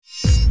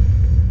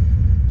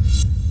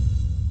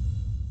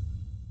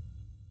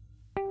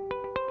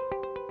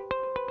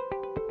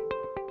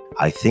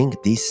I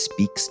think this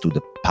speaks to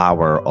the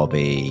power of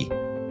a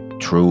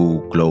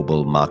true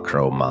global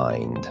macro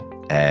mind.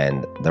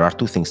 And there are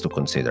two things to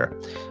consider.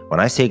 When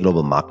I say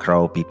global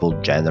macro, people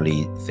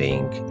generally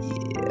think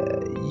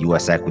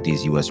US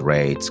equities, US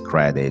rates,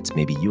 credits,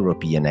 maybe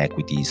European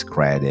equities,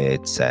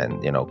 credits,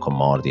 and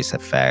commodities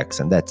effects,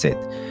 and that's it.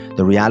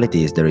 The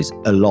reality is there is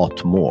a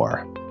lot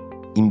more.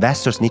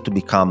 Investors need to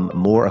become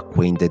more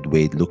acquainted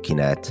with looking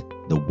at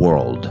the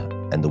world,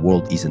 and the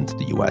world isn't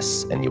the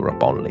US and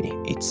Europe only,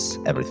 it's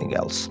everything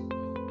else.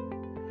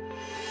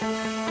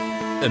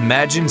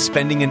 Imagine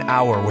spending an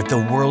hour with the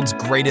world's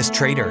greatest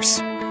traders.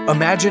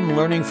 Imagine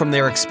learning from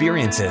their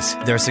experiences,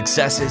 their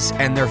successes,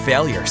 and their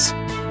failures.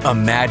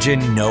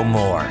 Imagine no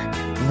more.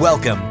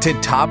 Welcome to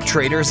Top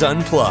Traders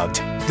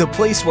Unplugged, the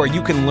place where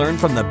you can learn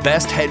from the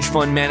best hedge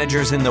fund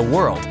managers in the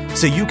world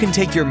so you can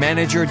take your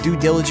manager, due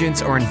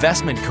diligence, or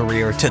investment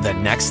career to the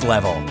next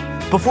level.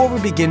 Before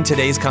we begin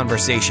today's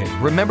conversation,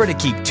 remember to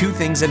keep two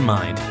things in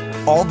mind.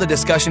 All the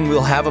discussion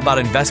we'll have about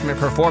investment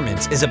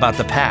performance is about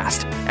the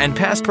past, and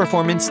past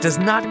performance does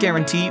not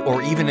guarantee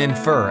or even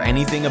infer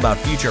anything about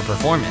future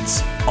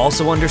performance.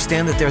 Also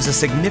understand that there's a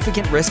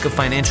significant risk of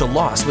financial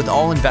loss with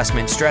all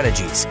investment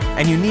strategies,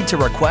 and you need to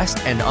request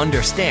and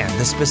understand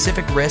the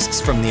specific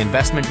risks from the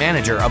investment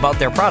manager about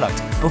their product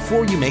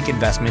before you make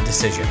investment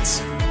decisions.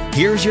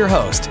 Here's your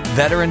host,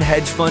 veteran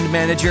hedge fund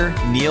manager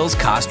Niels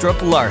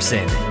Kostrup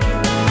Larsen.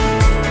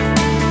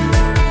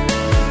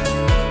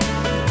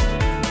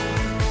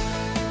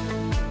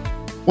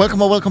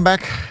 Welcome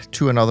back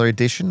to another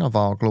edition of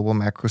our Global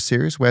Macro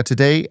Series, where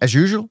today, as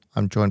usual,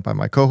 I'm joined by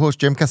my co-host,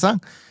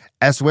 Karsan,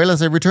 as well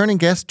as a returning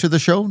guest to the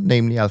show,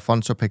 namely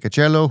Alfonso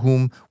Peccatiello,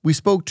 whom we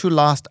spoke to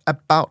last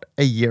about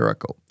a year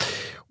ago.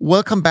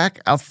 Welcome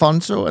back,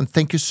 Alfonso, and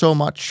thank you so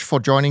much for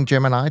joining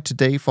Jem and I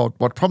today for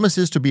what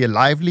promises to be a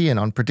lively and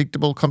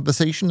unpredictable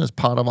conversation as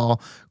part of our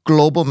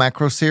Global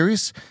Macro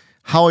Series.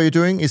 How are you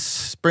doing?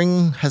 Has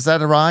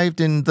that arrived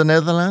in the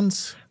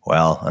Netherlands?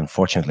 Well,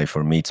 unfortunately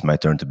for me, it's my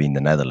turn to be in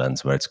the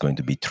Netherlands, where it's going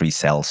to be 3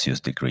 Celsius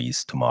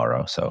degrees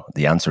tomorrow. So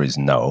the answer is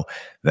no.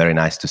 Very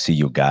nice to see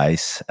you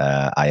guys.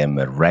 I am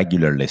a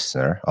regular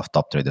listener of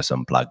Top Traders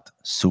Unplugged.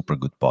 Super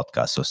good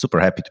podcast. So super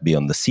happy to be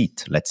on the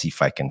seat. Let's see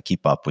if I can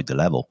keep up with the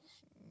level.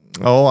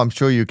 Oh, I'm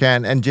sure you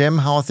can. And Jem,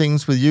 how are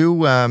things with you?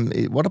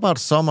 What about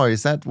summer?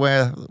 Is that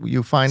where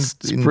you find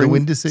in the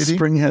Windy City?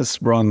 Spring has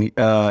sprung.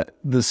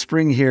 The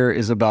spring here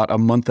is about a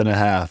month and a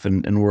half,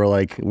 and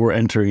we're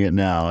entering it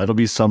now. It'll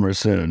be summer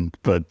soon.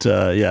 But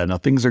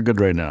things are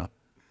good right now.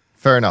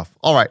 Fair enough.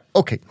 All right.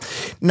 Okay.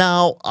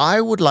 Now, I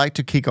would like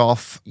to kick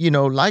off,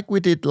 like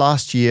we did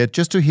last year,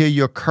 just to hear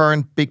your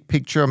current big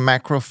picture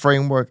macro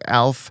framework,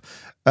 Alf,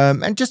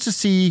 and just to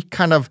see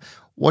kind of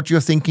what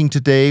you're thinking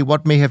today,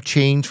 what may have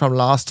changed from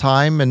last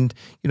time. And,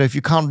 if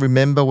you can't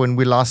remember when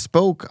we last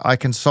spoke, I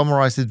can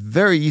summarize it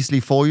very easily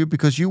for you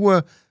because you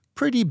were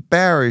pretty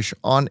bearish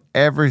on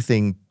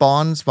everything.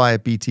 Bonds via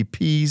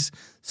BTPs,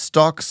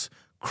 stocks,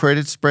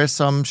 credit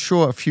spreads. I'm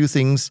sure a few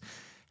things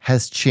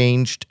has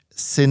changed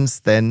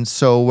since then.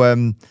 So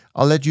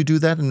I'll let you do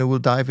that and then we'll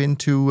dive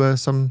into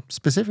some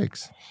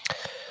specifics.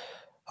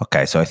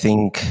 Okay, so I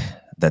think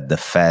that the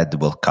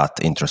Fed will cut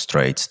interest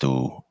rates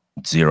to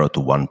 0 to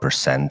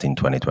 1% in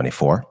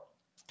 2024.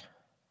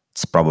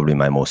 It's probably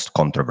my most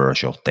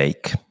controversial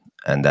take,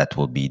 and that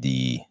will be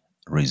the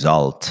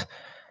result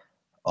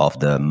of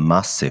the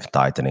massive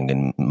tightening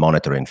in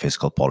monetary and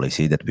fiscal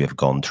policy that we have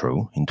gone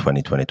through in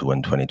 2022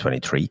 and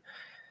 2023.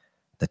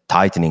 The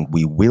tightening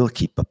we will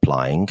keep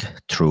applying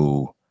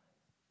through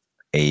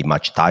a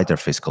much tighter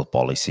fiscal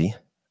policy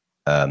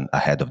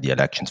ahead of the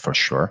elections for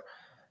sure,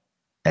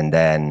 and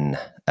then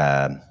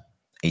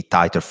a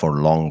tighter for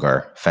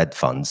longer Fed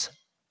funds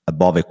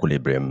above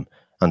equilibrium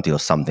until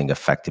something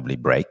effectively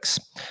breaks.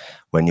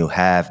 When you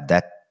have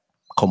that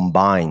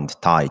combined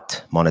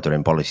tight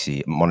monetary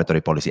policy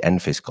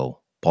and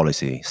fiscal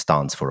policy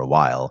stance for a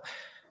while,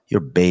 you're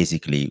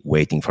basically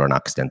waiting for an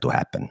accident to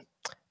happen.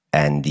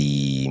 And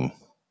the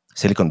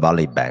Silicon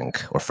Valley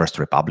Bank or First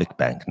Republic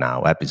Bank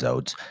now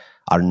episodes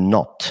are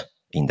not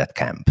in that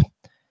camp.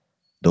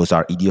 Those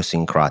are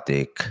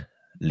idiosyncratic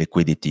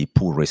liquidity,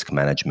 poor risk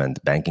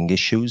management banking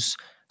issues.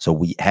 So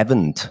we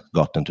haven't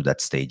gotten to that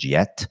stage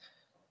yet,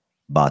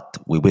 but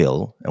we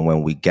will. And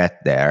when we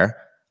get there,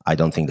 I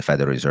don't think the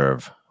Federal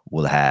Reserve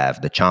will have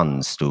the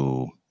chance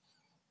to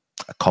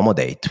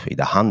accommodate with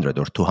 100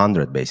 or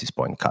 200 basis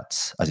point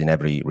cuts. As in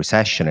every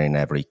recession and in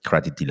every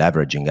credit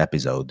deleveraging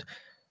episode,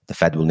 the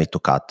Fed will need to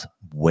cut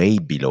way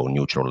below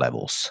neutral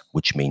levels,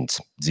 which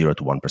means 0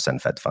 to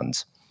 1% Fed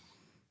funds.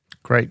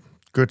 Great.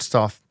 Good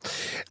stuff.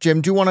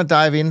 Jim, do you want to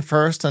dive in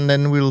first and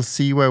then we'll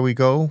see where we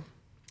go?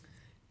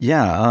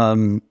 Yeah,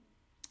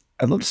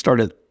 I'd love to start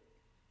at,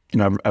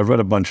 I've read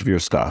a bunch of your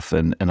stuff,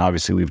 and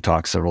obviously we've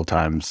talked several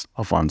times,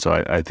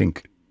 Alfonso. I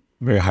think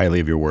very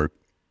highly of your work.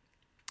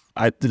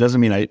 It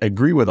doesn't mean I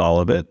agree with all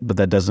of it, but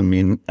that doesn't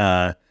mean,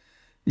 I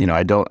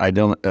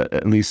don't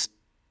at least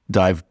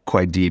dive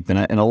quite deep.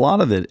 And a lot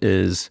of it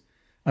is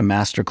a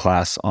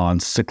masterclass on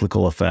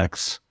cyclical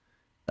effects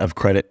of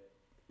credit,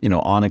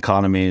 on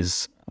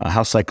economies,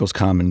 how cycles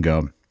come and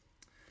go.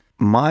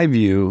 My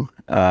view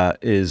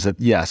is that,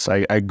 yes,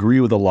 I agree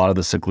with a lot of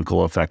the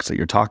cyclical effects that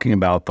you're talking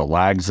about, the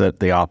lags that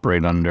they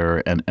operate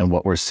under, and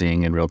what we're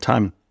seeing in real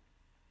time.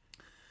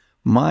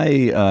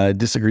 My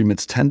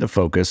disagreements tend to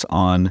focus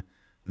on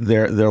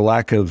their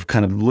lack of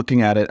kind of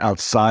looking at it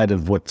outside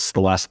of what's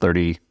the last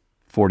 30,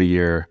 40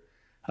 year,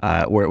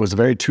 where it was a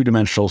very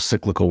two-dimensional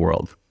cyclical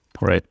world,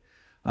 right?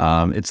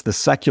 It's the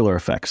secular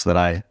effects that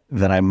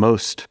I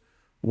most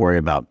worry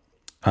about.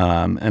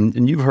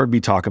 And you've heard me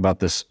talk about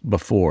this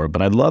before,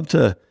 but I'd love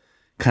to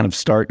kind of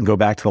start and go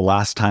back to the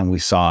last time we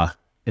saw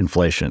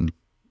inflation,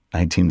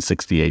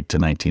 1968 to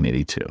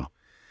 1982.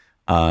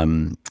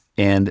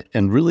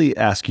 And really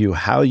ask you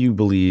how you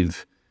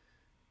believe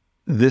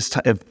this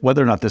time,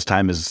 whether or not this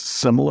time is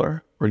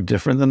similar or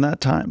different than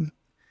that time.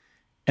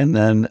 And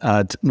then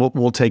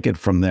we'll take it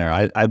from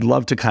there. I'd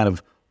love to kind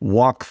of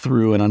walk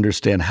through and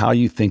understand how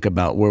you think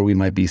about where we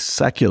might be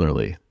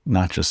secularly,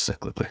 not just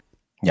cyclically.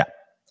 Yeah,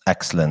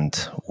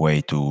 excellent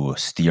way to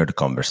steer the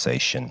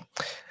conversation.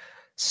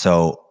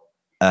 So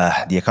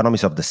the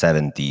economies of the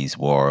 70s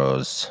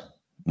was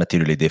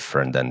materially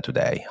different than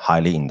today,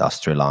 highly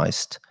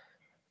industrialized.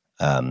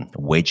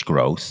 Wage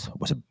growth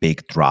was a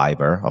big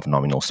driver of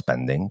nominal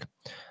spending.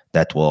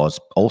 That was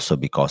also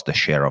because the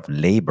share of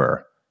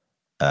labor,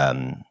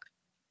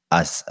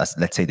 as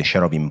let's say the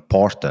share of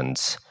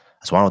importance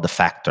as one of the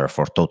factors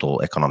for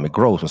total economic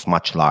growth, was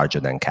much larger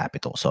than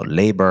capital. So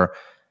labor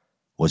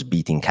was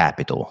beating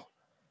capital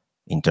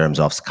in terms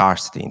of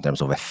scarcity, in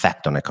terms of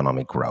effect on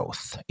economic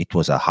growth. It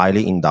was a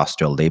highly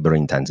industrial,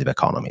 labor-intensive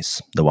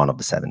economies, the one of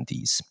the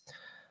 70s.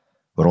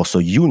 But also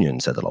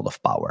unions had a lot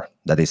of power.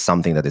 That is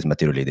something that is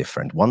materially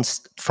different.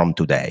 Once from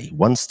today,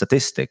 one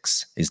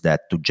statistics is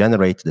that to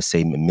generate the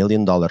same $1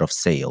 million of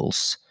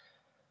sales,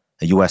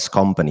 a US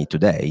company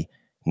today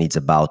needs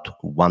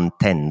about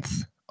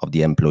 1/10 of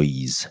the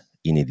employees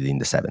it needed in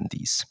the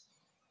 70s.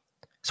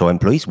 So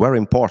employees were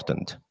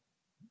important.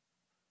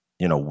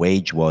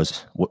 Wage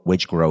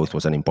growth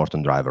was an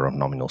important driver of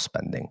nominal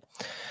spending.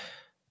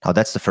 Now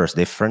that's the first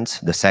difference.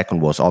 The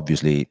second was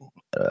obviously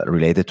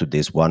related to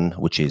this one,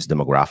 which is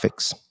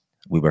demographics.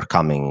 We were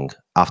coming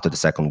after the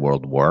Second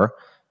World War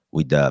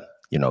with the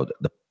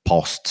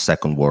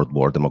post-Second World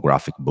War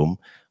demographic boom.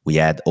 We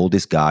had all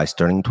these guys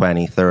turning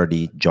 20,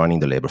 30, joining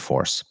the labor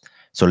force.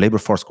 So labor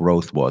force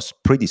growth was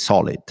pretty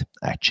solid,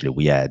 actually.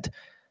 We had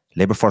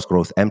labor force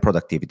growth and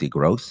productivity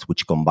growth,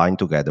 which combined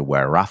together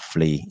were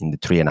roughly in the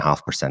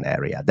 3.5%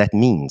 area. That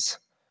means,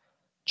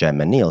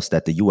 Jem and Niels,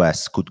 that the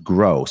US could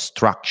grow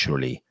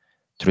structurally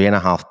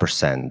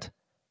 3.5%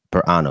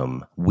 per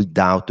annum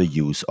without the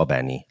use of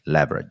any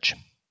leverage,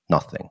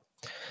 nothing.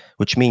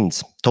 Which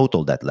means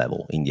total debt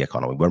level in the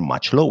economy were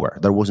much lower.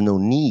 There was no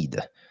need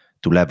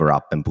to lever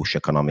up and push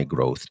economic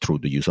growth through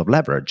the use of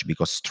leverage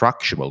because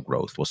structural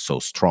growth was so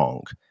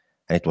strong.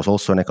 And it was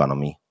also an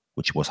economy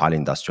which was highly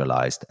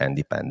industrialized and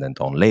dependent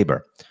on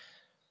labor.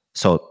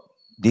 So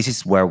this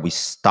is where we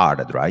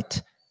started,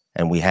 right?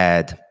 And we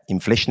had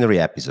inflationary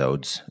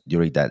episodes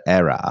during that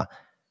era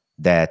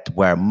that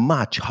were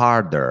much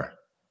harder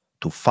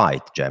to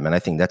fight, Jem. And I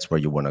think that's where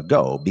you want to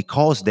go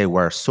because they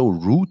were so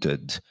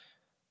rooted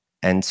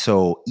and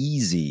so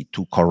easy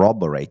to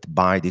corroborate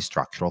by these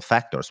structural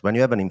factors. When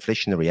you have an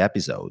inflationary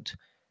episode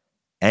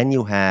and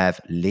you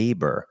have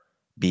labor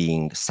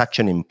being such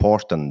an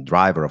important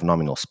driver of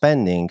nominal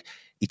spending,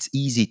 it's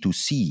easy to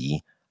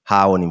see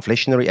how an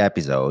inflationary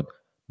episode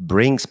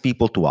brings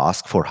people to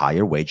ask for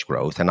higher wage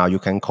growth, and how you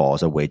can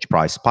cause a wage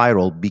price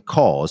spiral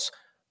because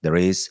there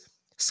is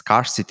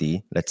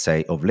scarcity, let's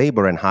say, of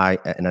labor and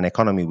an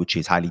economy which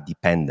is highly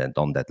dependent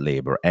on that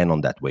labor and on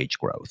that wage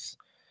growth.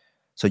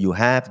 So you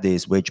have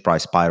these wage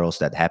price spirals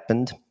that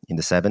happened in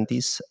the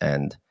 70s,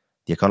 and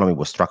the economy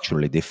was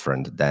structurally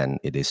different than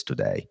it is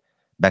today.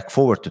 Back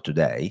forward to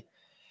today,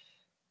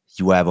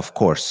 you have, of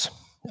course,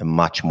 a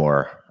much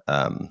more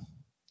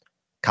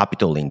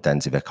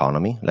capital-intensive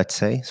economy, let's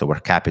say, so where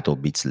capital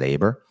beats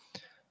labor,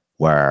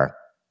 where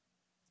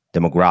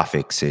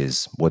demographics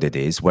is what it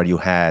is, where you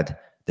had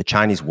the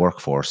Chinese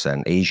workforce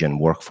and Asian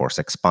workforce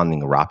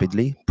expanding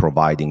rapidly,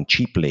 providing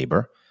cheap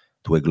labor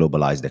to a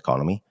globalized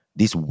economy.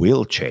 This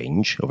will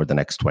change over the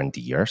next 20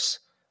 years,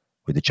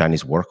 with the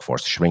Chinese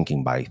workforce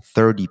shrinking by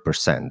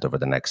 30% over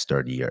the next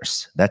 30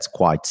 years. That's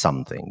quite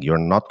something. You're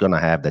not going to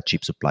have that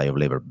cheap supply of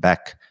labor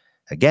back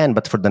again,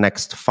 but for the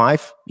next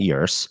 5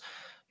 years,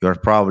 you're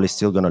probably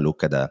still going to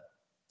look at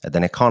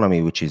an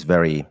economy which is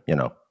very,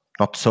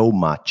 not so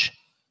much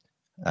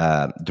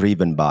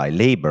driven by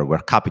labor, where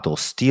capital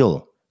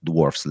still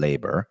dwarfs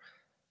labor,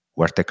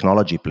 where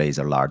technology plays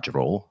a large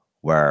role,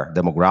 where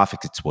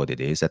demographics it's what it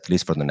is, at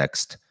least for the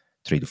next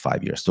 3 to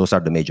 5 years. Those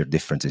are the major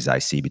differences I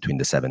see between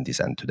the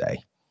 70s and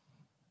today.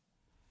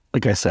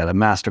 Like I said, a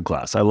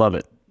masterclass. I love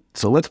it.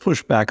 So let's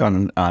push back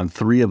on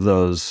three of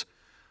those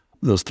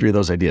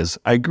ideas.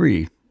 I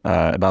agree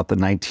about the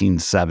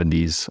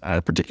 1970s,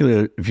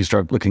 particularly if you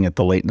start looking at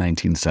the late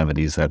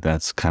 1970s,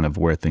 that's kind of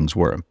where things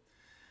were.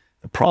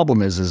 The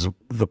problem is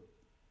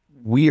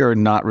we are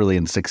not really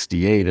in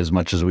 68 as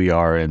much as we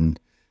are in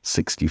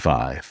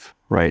 65,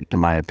 right? In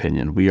my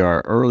opinion, we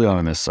are early on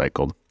in this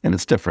cycle, and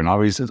it's different.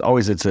 It's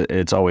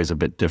always a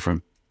bit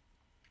different.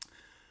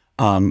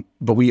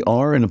 But we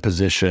are in a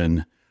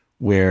position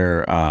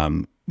where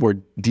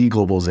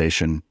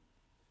deglobalization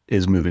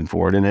is moving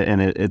forward,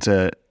 and it's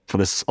a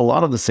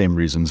lot of the same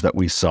reasons that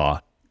we saw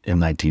in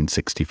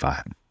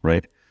 1965,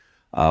 right?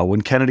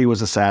 When Kennedy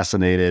was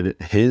assassinated,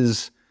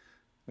 his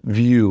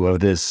view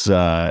of this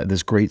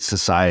Great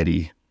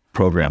Society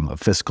program of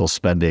fiscal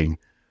spending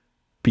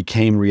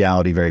became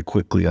reality very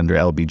quickly under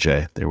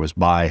LBJ. There was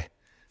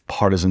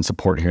bipartisan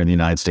support here in the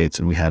United States,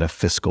 and we had a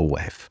fiscal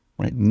wave,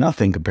 right?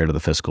 Nothing compared to the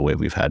fiscal wave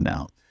we've had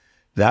now.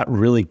 That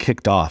really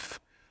kicked off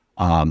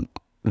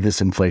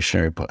this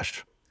inflationary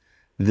push.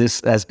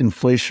 As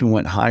inflation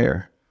went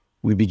higher,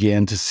 we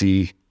began to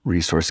see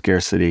resource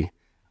scarcity.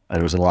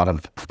 There was a lot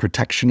of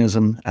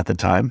protectionism at the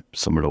time,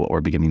 similar to what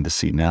we're beginning to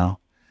see now,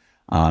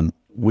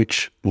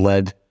 which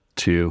led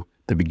to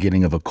the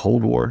beginning of a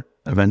Cold War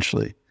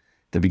eventually,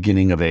 the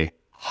beginning of a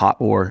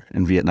hot war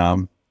in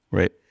Vietnam,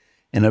 right?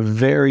 And a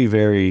very,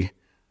 very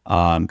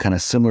kind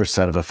of similar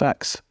set of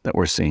effects that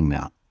we're seeing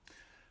now.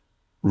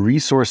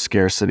 Resource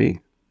scarcity,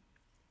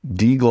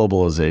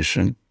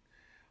 deglobalization,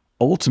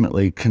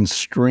 ultimately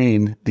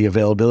constrain the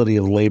availability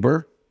of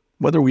labor,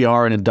 whether we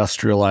are an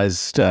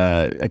industrialized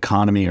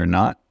economy or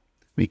not,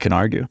 we can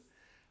argue,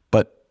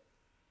 but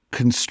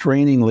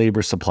constraining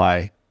labor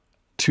supply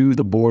to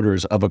the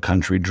borders of a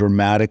country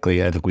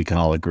dramatically, I think we can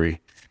all agree,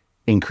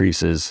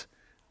 increases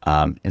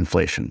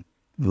inflation.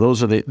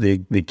 Those are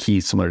the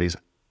key similarities.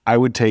 I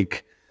would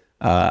take,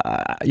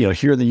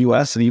 here in the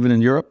U.S. and even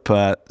in Europe,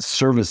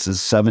 service is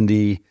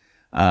 75%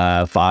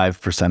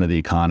 of the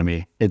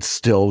economy. It's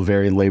still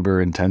very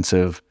labor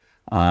intensive.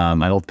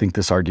 I don't think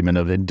this argument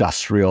of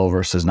industrial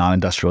versus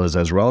non-industrial is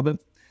as relevant.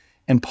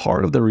 And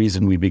part of the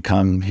reason we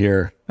become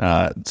here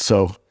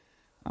so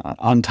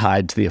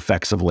untied to the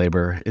effects of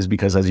labor is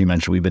because, as you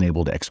mentioned, we've been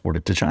able to export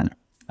it to China.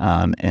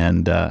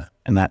 And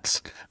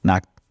that's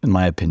not, in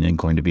my opinion,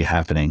 going to be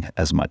happening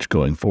as much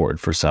going forward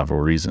for several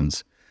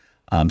reasons.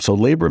 So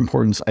labor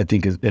importance, I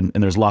think, and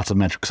there's lots of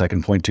metrics I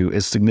can point to,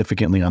 is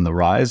significantly on the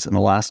rise in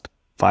the last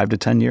 5 to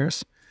 10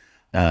 years.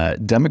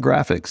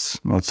 Demographics,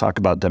 let's talk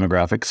about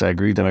demographics. I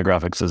agree,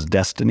 demographics is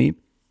destiny.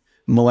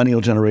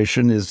 Millennial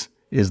generation is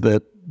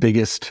the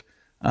biggest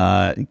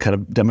kind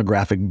of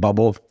demographic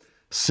bubble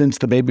since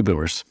the baby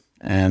boomers.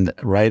 And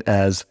right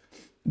as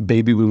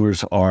baby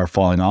boomers are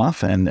falling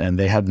off, and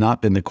they have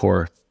not been the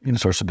core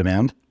source of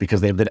demand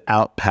because they've been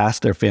out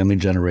past their family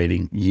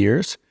generating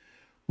years,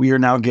 we are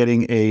now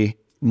getting a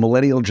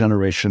millennial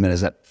generation that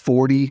is at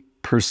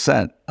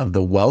 40% of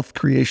the wealth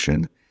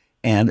creation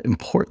and,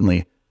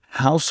 importantly,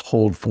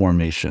 household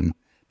formation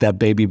that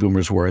baby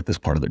boomers were at this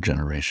part of their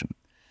generation.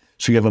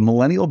 So you have a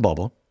millennial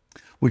bubble,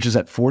 which is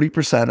at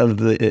 40% of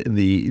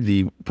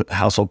the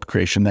household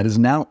creation that is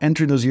now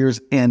entering those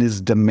years and is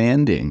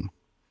demanding,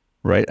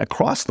 right,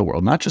 across the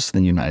world, not just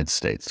in the United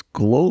States,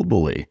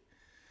 globally,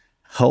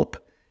 help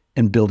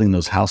in building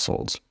those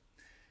households.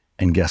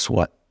 And guess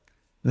what?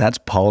 That's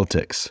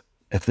politics.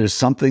 If there's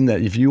something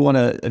that if you want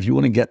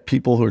to get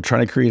people who are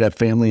trying to create a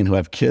family and who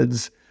have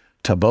kids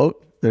to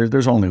vote,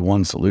 there's only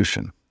one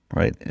solution,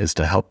 right? Is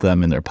to help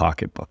them in their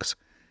pocketbooks.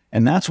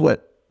 And that's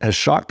what has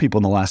shocked people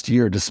in the last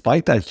year,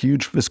 despite that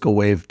huge fiscal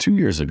wave 3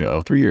 years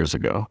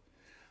ago,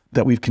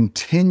 that we've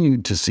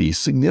continued to see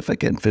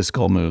significant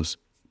fiscal moves.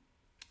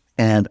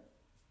 And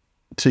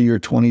to your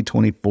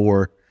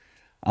 2024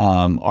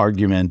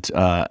 argument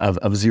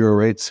of zero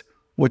rates,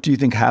 what do you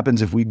think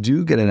happens if we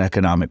do get an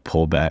economic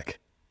pullback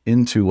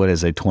into what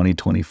is a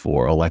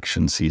 2024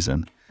 election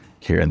season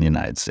here in the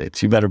United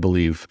States? You better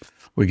believe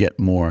we get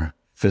more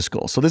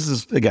fiscal. So this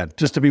is, again,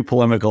 just to be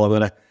polemical, I'm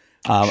gonna,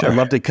 Sure. I'd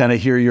love to kind of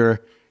hear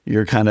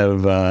your kind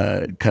of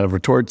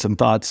retorts and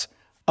thoughts.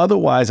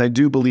 Otherwise, I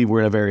do believe we're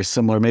in a very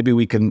similar, maybe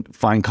we can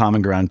find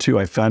common ground too.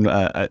 I found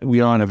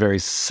we are on a very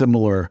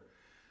similar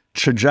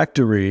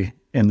trajectory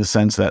in the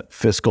sense that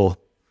fiscal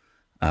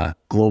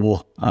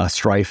global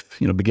strife,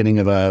 beginning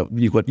of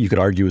what you could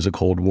argue is a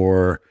Cold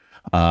War,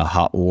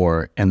 hot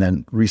war, and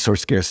then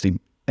resource scarcity.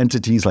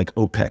 Entities like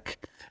OPEC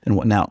and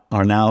whatnot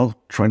are now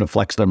trying to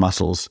flex their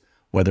muscles,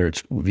 whether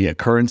it's via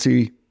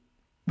currency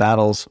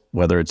battles,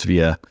 whether it's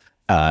via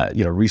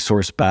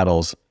resource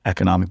battles,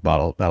 economic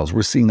battles.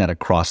 We're seeing that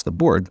across the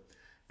board.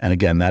 And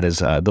again, that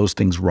is those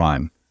things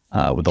rhyme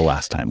with the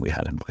last time we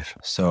had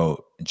inflation.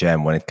 So,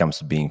 Jem, when it comes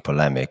to being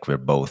polemic, we're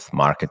both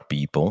market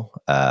people.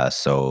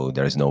 So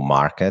there is no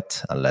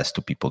market unless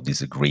two people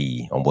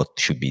disagree on what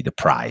should be the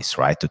price,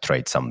 right, to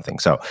trade something.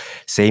 So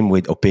same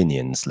with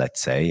opinions,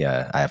 let's say.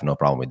 I have no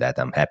problem with that.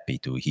 I'm happy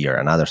to hear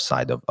another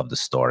side of the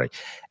story.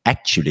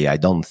 Actually, I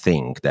don't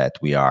think that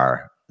we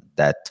are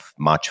that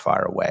much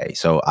far away.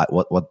 So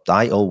what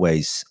I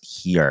always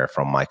hear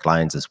from my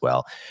clients as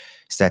well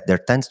is that there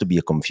tends to be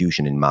a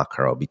confusion in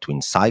macro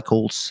between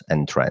cycles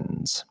and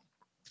trends.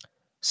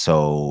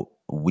 So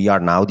we are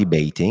now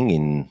debating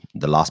in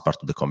the last part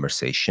of the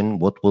conversation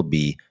what will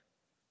be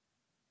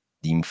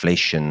the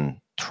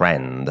inflation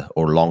trend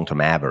or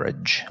long-term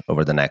average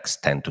over the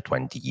next 10 to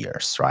 20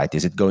 years, right?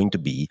 Is it going to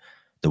be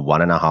the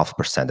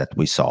 1.5% that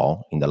we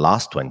saw in the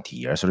last 20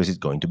 years, or is it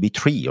going to be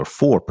 3 or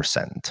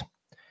 4%?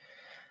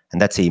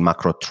 And that's a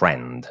macro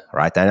trend,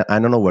 right? I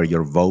don't know where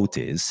your vote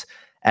is.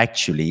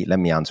 Actually, let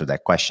me answer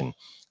that question.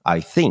 I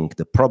think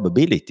the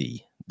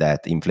probability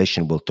that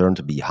inflation will turn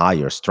to be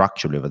higher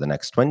structurally over the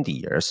next 20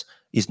 years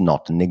is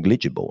not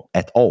negligible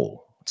at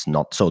all. It's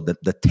not so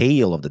that the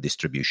tail of the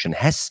distribution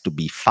has to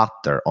be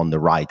fatter on the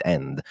right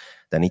end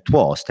than it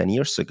was 10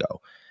 years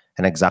ago.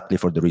 And exactly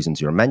for the reasons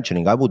you're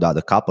mentioning, I would add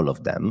a couple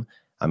of them.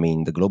 I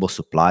mean, the global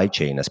supply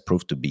chain has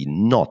proved to be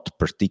not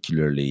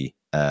particularly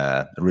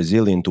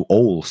resilient to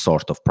all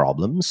sorts of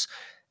problems.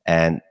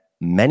 And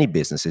many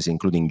businesses,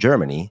 including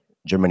Germany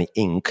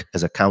Inc.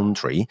 as a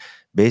country,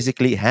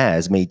 basically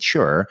has made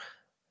sure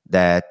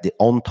that the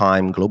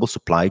on-time global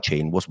supply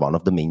chain was one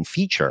of the main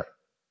features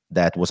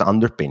that was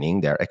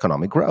underpinning their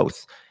economic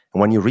growth.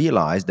 And when you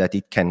realize that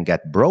it can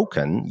get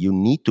broken, you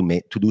need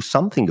to do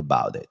something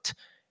about it.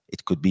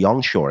 It could be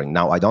onshoring.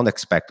 Now, I don't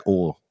expect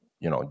all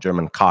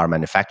German car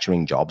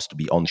manufacturing jobs to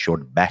be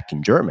onshored back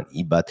in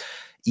Germany, but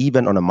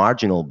even on a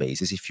marginal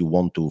basis, if you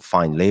want to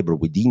find labor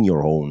within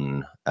your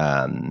own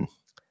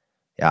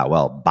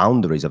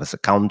boundaries of as a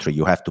country,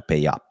 you have to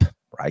pay up,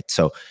 right?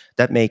 So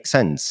that makes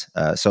sense.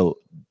 So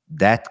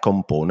that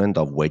component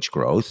of wage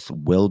growth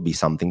will be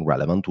something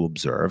relevant to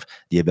observe.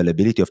 The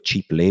availability of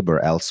cheap labor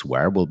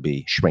elsewhere will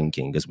be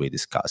shrinking, as we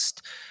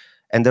discussed.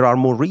 And there are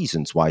more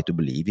reasons why to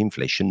believe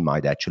inflation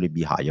might actually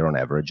be higher on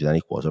average than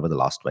it was over the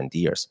last 20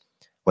 years.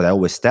 What I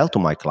always tell to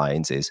my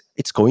clients is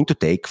it's going to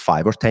take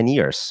 5 or 10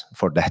 years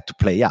for that to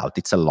play out.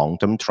 It's a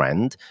long-term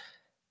trend,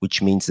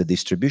 which means the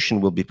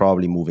distribution will be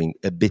probably moving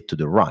a bit to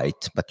the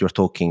right, but you're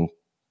talking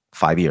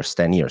 5 years,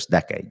 10 years,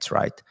 decades,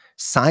 right?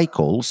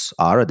 Cycles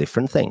are a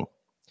different thing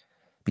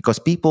because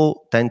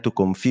people tend to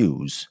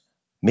confuse.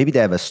 Maybe they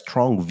have a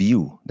strong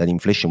view that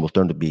inflation will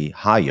turn to be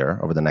higher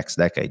over the next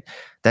decade.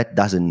 That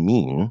doesn't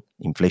mean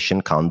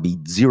inflation can't be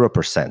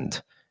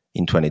 0%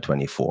 in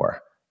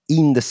 2024.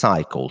 In the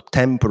cycle,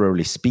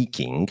 temporarily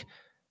speaking,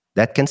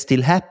 that can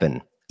still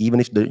happen, even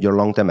if your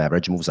long-term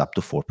average moves up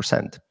to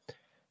 4%.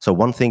 So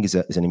one thing is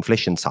an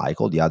inflation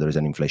cycle, the other is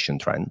an inflation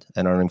trend.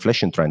 And on an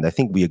inflation trend, I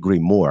think we agree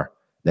more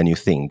than you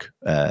think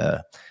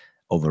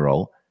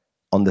overall.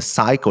 On the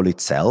cycle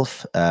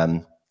itself,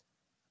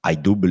 I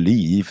do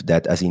believe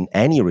that as in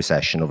any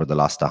recession over the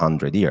last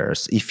 100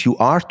 years, if you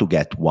are to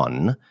get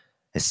one,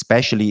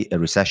 especially a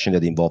recession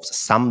that involves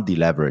some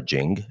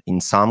deleveraging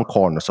in some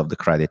corners of the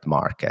credit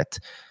market,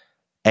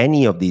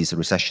 any of these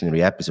recessionary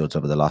episodes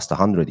over the last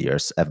 100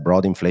 years have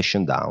brought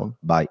inflation down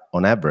by,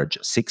 on average,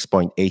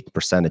 6.8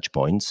 percentage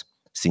points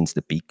since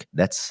the peak.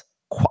 That's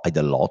quite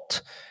a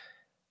lot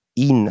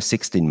in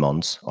 16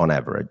 months on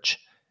average.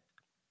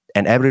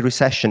 And every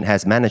recession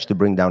has managed to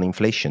bring down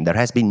inflation. There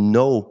has been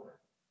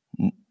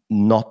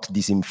not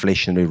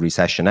disinflationary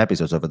recession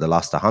episodes over the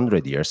last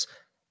 100 years,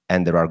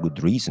 and there are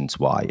good reasons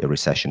why a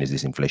recession is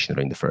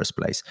disinflationary in the first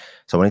place.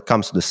 So when it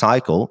comes to the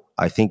cycle,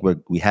 I think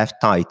we have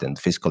tightened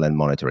fiscal and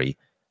monetary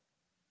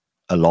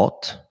a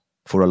lot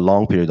for a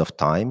long period of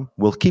time.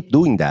 We'll keep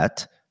doing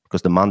that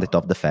because the mandate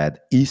of the Fed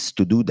is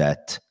to do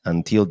that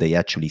until they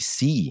actually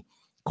see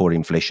core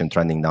inflation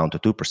trending down to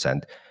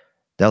 2%.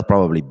 They'll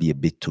probably be a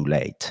bit too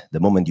late. The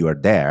moment you are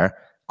there,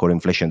 core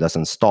inflation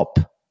doesn't stop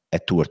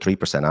at 2 or 3%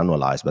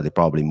 annualized, but it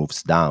probably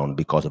moves down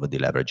because of a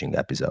deleveraging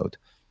episode.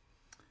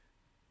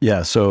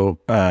 Yeah, so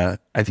I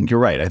think you're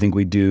right. I think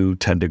we do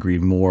tend to agree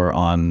more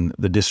on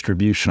the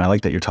distribution. I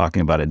like that you're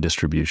talking about it,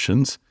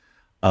 distributions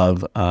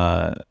of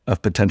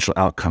potential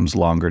outcomes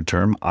longer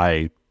term.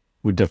 I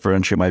would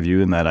differentiate my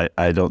view in that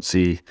I don't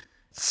see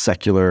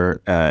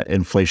secular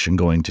inflation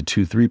going to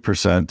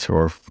 2-3%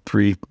 or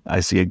 3%. I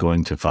see it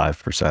going to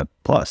 5%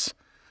 plus,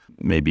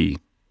 maybe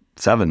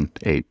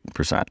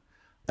 7-8%.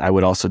 I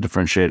would also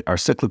differentiate our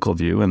cyclical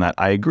view in that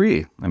I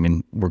agree. I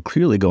mean, we're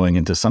clearly going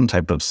into some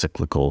type of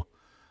cyclical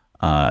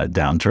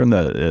downturn.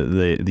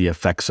 The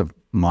effects of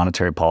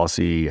monetary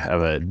policy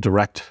have a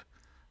direct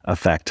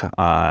effect,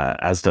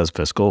 as does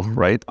fiscal,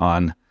 right,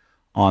 on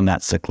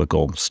that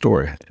cyclical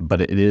story.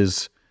 But it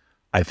is,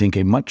 I think,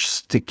 a much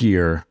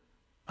stickier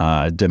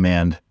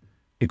demand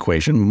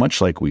equation,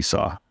 much like we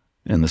saw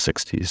in the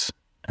 60s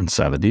and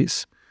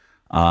 70s.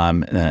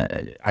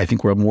 I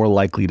think we're more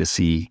likely to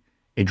see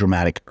a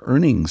dramatic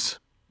earnings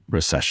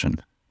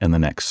recession in the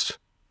next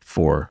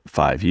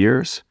 4-5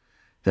 years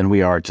than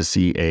we are to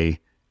see a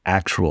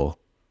actual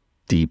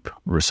deep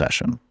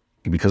recession,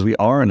 because we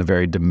are in a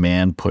very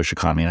demand push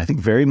economy. And I think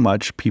very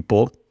much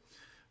people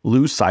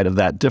lose sight of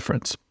that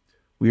difference.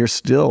 We are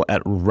still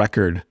at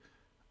record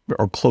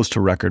or close to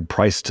record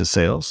price to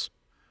sales,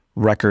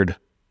 record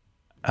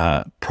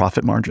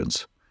profit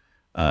margins.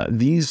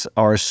 These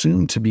are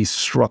assumed to be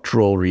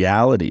structural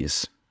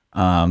realities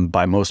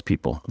by most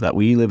people, that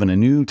we live in a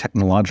new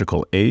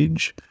technological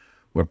age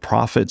where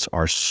profits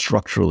are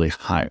structurally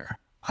higher.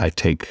 I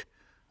take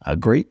a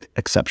great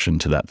exception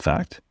to that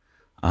fact.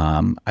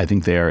 I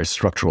think they are a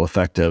structural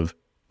effect of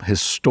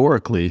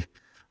historically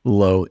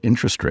low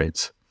interest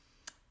rates.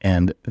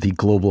 and the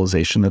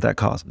globalization that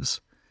causes,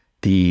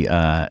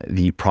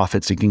 the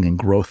profit-seeking and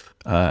growth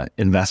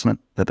investment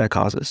that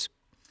causes,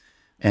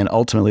 and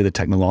ultimately the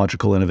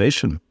technological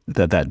innovation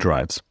that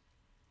drives.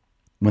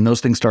 When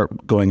those things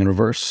start going in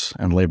reverse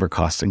and labor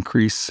costs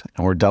increase,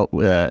 and we're dealt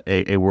with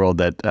a world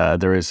that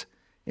there is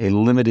a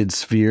limited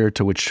sphere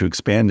to which to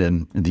expand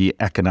in, the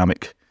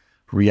economic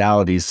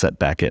realities set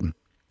back in.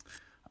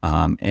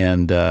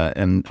 And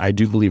I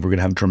do believe we're going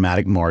to have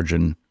dramatic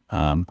margin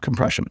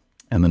compression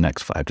in the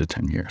next 5 to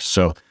 10 years.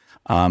 So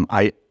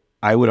I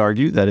would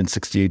argue that in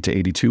 68 to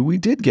 82, we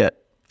did get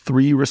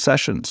 3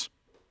 recessions.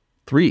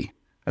 3.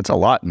 That's a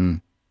lot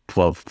in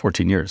 12,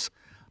 14 years.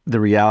 The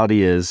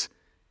reality is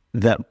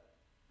that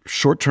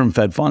short-term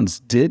Fed funds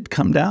did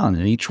come down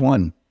in each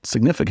one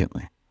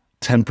significantly.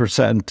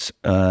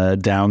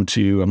 10% down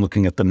to, I'm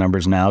looking at the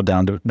numbers now,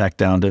 back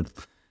down to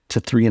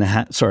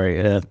 3.5.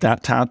 Sorry,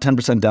 that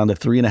 10% down to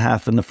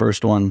 3.5 in the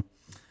first one.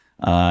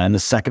 In the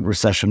second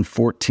recession,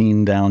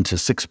 14 down to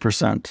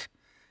 6%.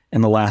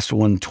 In the last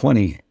one,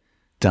 20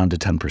 down to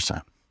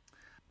 10%.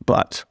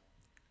 But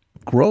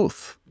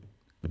growth,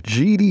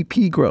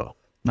 GDP growth,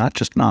 not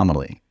just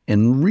nominally,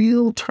 in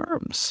real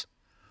terms,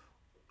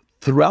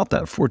 throughout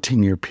that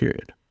 14-year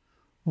period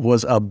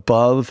was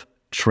above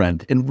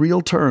trend in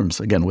real terms,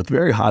 again, with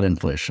very hot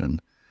inflation,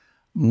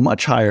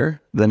 much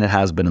higher than it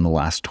has been in the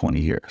last 20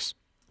 years.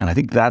 And I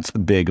think that's the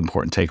big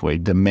important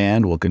takeaway.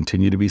 Demand will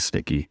continue to be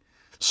sticky.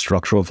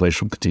 Structural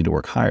inflation will continue to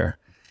work higher.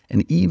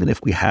 And even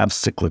if we have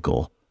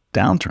cyclical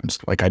downturns,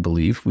 like I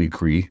believe we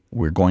agree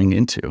we're going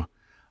into,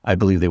 I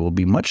believe they will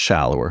be much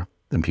shallower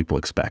than people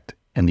expect.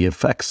 And the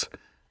effects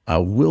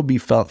will be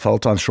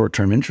felt on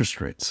short-term interest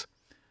rates.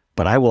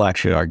 But I will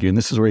actually argue, and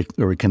this is where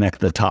we connect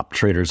the top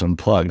traders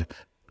unplugged,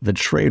 the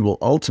trade will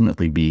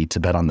ultimately be to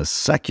bet on the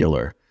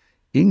secular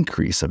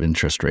increase of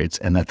interest rates,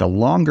 and that the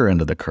longer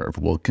end of the curve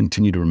will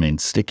continue to remain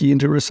sticky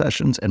into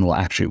recessions and will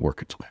actually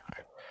work its way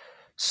higher.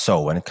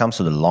 So when it comes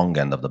to the long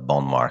end of the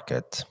bond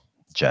market,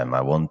 Jem,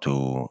 I want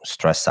to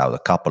stress out a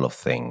couple of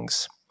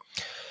things.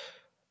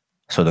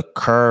 So the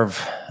curve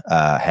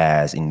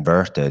has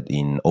inverted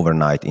in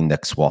overnight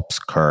index swaps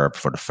curve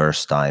for the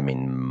first time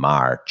in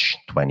March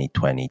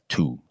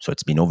 2022. So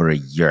it's been over a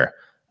year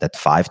that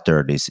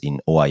 530s in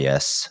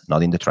OIS,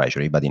 not in the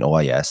Treasury, but in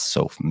OIS,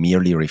 so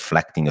merely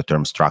reflecting the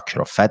term structure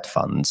of Fed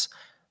funds,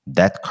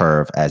 that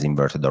curve has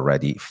inverted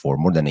already for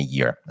more than a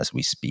year as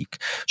we speak,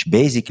 which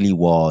basically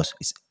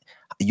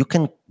you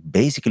can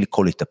basically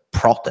call it a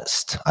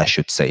protest, I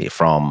should say,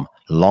 from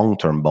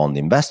long-term bond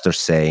investors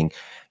saying,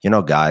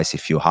 guys,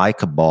 if you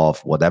hike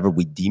above whatever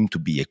we deem to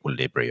be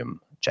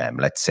equilibrium, Jem,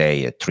 let's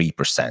say at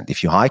 3%,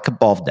 if you hike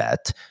above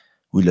that,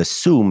 we'll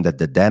assume that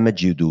the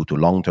damage you do to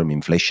long-term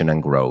inflation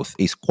and growth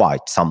is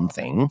quite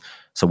something.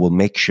 So we'll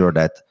make sure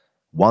that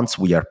once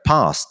we are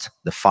past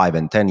the 5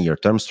 and 10-year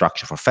term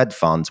structure for Fed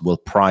funds, we'll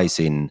price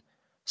in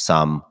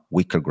some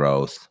weaker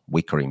growth,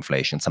 weaker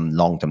inflation, some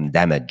long-term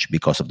damage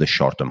because of the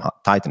short-term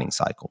tightening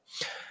cycle.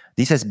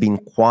 This has been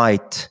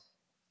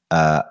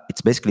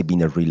it's basically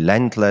been a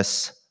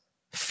relentless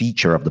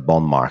feature of the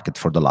bond market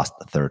for the last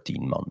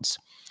 13 months.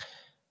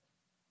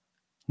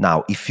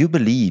 Now, if you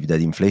believe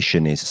that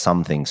inflation is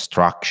something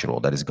structural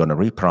that is going to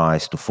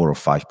reprice to 4 or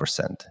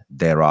 5%,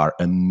 there are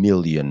a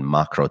million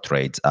macro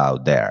trades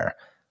out there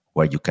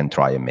where you can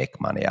try and make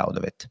money out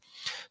of it.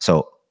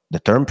 So the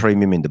term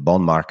premium in the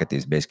bond market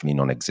is basically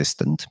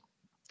non-existent,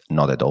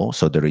 not at all.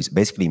 So there is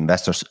basically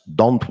investors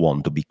don't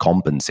want to be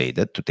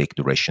compensated to take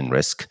duration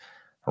risk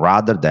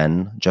rather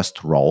than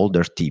just roll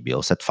their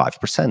T-bills at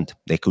 5%.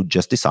 They could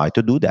just decide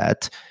to do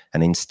that.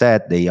 And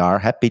instead, they are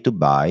happy to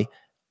buy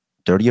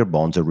 30-year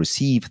bonds or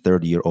receive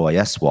 30-year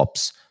OIS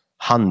swaps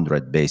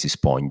 100 basis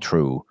point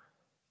through,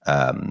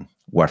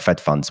 where Fed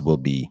funds will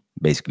be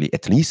basically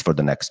at least for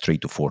the next 3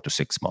 to 4 to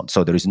 6 months.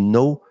 So there is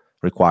no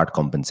required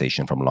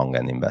compensation from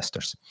long-end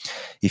investors.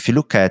 If you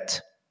look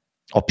at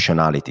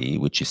optionality,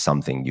 which is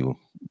something you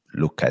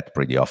look at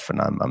pretty often,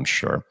 I'm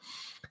sure,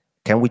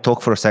 can we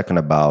talk for a second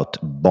about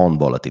bond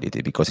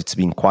volatility? Because it's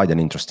been quite an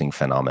interesting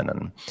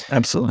phenomenon.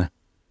 Absolutely.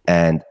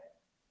 And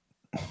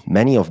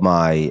many of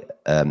my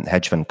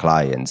hedge fund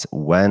clients,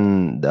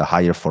 when the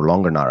higher for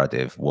longer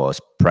narrative was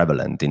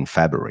prevalent in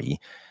February,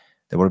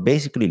 they were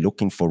basically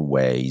looking for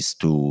ways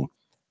to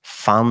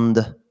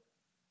fund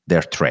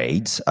their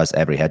trades, as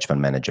every hedge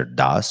fund manager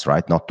does,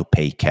 right? Not to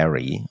pay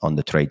carry on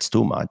the trades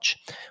too much.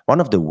 One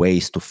of the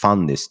ways to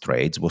fund these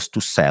trades was to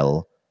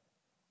sell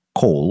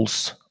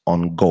calls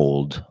on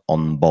gold,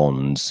 on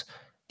bonds.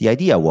 The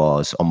idea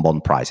was on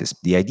bond prices.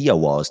 The idea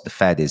was the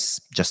Fed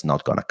is just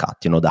not going to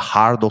cut. The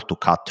hurdle to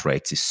cut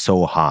rates is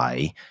so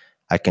high,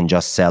 I can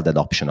just sell that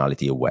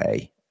optionality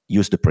away,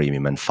 use the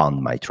premium and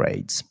fund my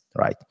trades,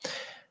 right?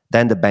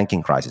 Then the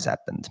banking crisis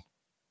happened.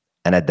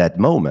 And at that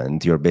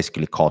moment, you're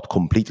basically caught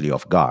completely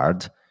off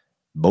guard,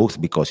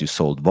 both because you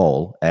sold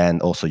vol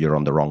and also you're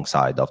on the wrong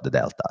side of the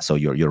delta. So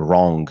you're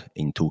wrong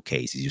in 2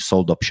 cases. You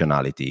sold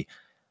optionality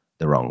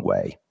the wrong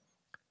way.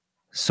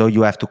 So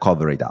you have to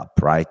cover it up,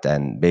 right?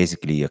 And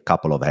basically a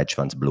couple of hedge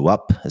funds blew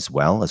up as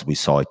well, as we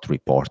saw it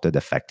reported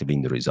effectively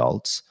in the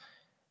results.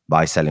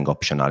 by selling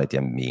optionality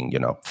and being,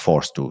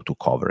 forced to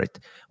cover it.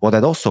 What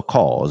that also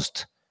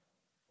caused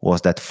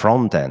was that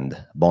front-end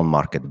bond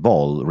market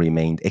vol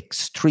remained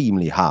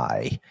extremely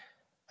high,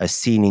 as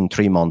seen in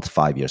 3-month,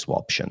 5-year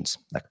swaptions.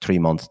 Like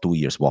 3-month,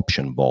 2-year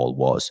swaption vol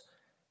was,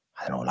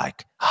 I don't know,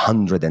 like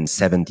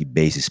 170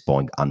 basis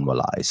point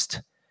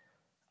annualized.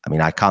 I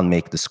mean, I can't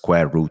make the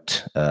square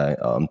root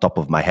on top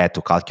of my head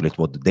to calculate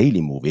what the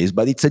daily move is,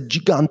 but it's a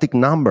gigantic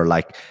number.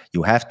 Like,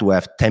 you have to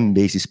have 10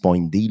 basis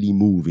point daily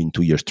move in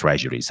 2 years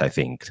treasuries, I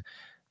think,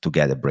 to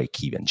get a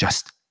break even.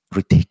 Just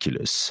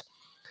ridiculous.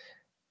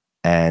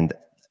 And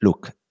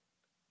look,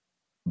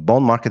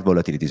 bond market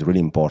volatility is really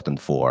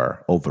important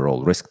for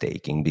overall risk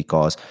taking,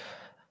 because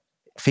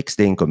fixed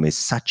income is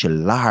such a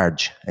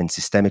large and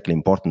systemically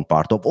important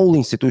part of all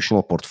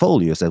institutional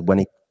portfolios that when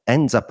it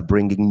ends up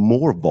bringing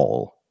more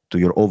vol to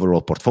your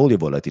overall portfolio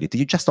volatility,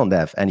 you just don't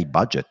have any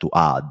budget to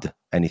add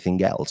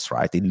anything else,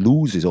 right? It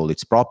loses all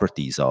its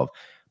properties of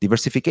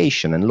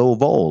diversification and low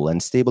vol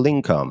and stable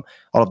income.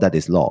 All of that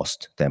is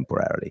lost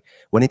temporarily.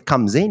 When it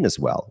comes in as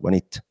well, when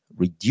it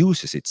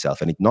reduces itself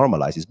and it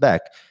normalizes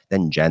back,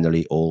 then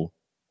generally all,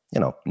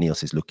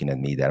 Niels is looking at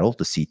me there, all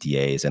the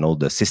CTAs and all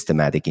the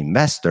systematic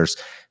investors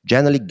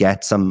generally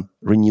get some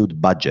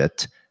renewed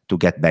budget to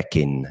get back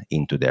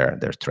into their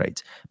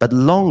trades. But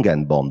long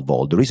end bond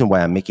vol, the reason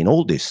why I'm making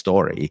all this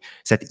story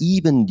is that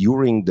even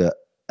during the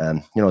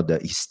the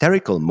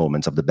hysterical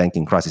moments of the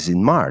banking crisis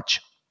in March,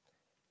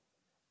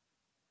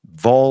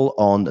 vol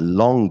on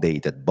long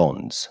dated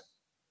bonds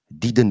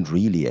didn't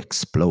really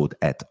explode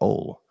at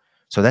all.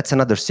 So that's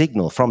another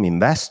signal from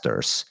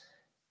investors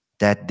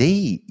that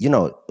they,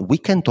 we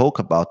can talk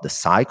about the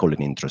cycle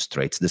in interest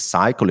rates, the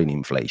cycle in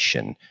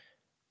inflation,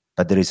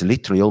 but there is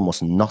literally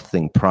almost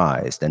nothing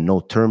priced, and no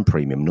term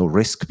premium, no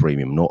risk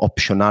premium, no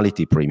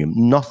optionality premium,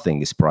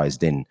 nothing is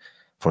priced in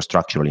for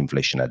structural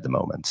inflation at the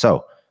moment.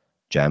 So,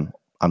 Jem,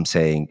 I'm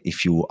saying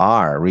if you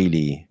are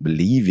really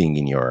believing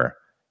in your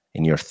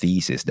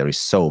thesis, there is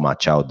so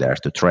much out there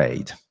to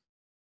trade.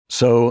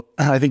 So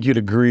I think you'd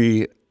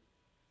agree,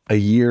 a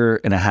year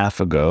and a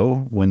half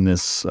ago when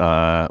this,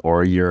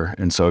 or a year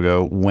and so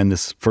ago, when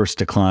this first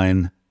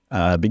decline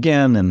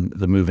began and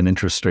the move in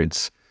interest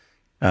rates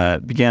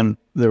began,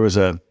 there was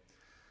a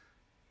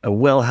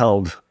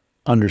well-held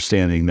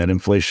understanding that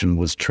inflation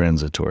was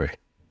transitory.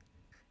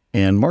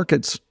 And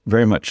markets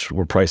very much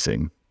were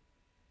pricing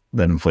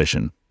that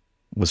inflation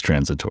was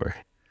transitory.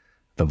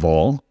 The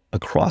vol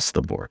across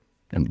the board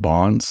in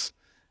bonds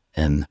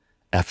and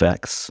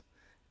FX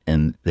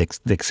and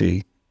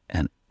VIX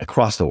and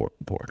across the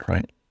board,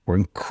 right, were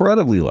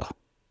incredibly low.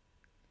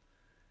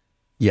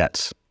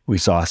 Yet we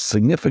saw a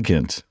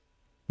significant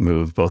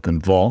move both in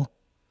vol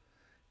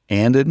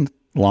and in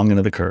long end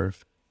of the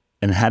curve,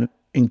 and had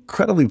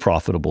incredibly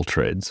profitable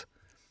trades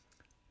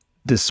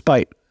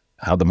despite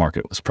how the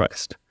market was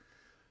priced.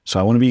 So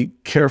I want to be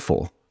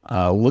careful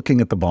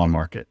looking at the bond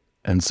market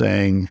and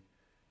saying,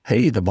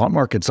 hey, the bond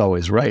market's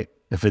always right.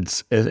 If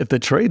the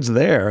trade's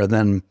there,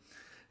 then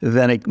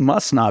it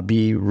must not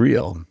be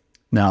real.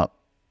 Now,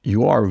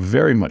 you are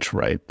very much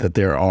right that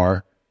there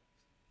are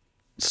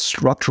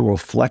structural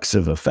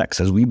flexive effects,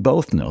 as we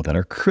both know, that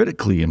are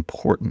critically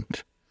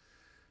important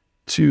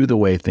to the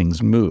way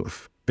things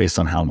move based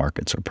on how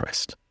markets are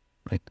priced,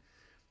 right?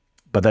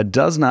 But that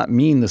does not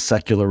mean the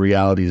secular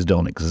realities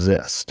don't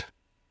exist.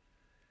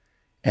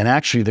 And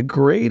actually, the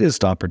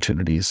greatest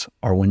opportunities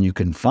are when you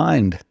can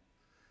find,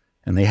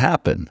 and they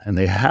happen, and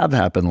they have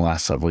happened the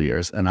last several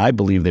years, and I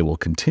believe they will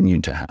continue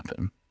to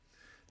happen.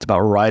 It's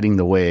about riding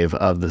the wave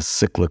of the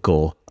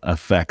cyclical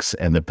effects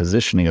and the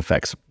positioning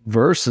effects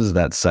versus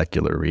that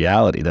secular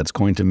reality that's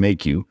going to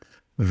make you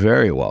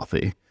very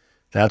wealthy.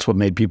 That's what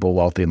made people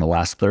wealthy in the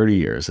last 30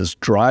 years, is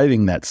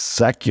driving that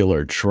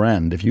secular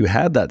trend. If you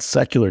had that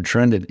secular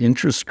trend in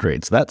interest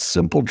rates, that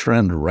simple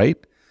trend, right?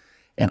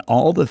 And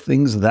all the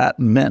things that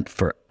meant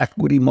for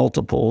equity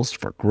multiples,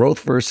 for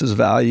growth versus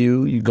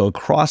value, you go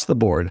across the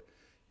board,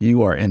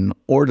 you are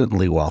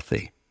inordinately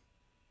wealthy.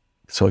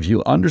 So if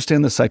you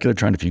understand the secular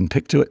trend, if you can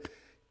pick to it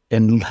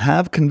and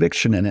have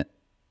conviction in it,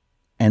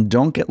 and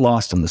don't get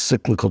lost in the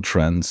cyclical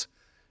trends,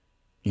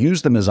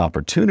 use them as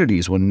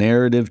opportunities when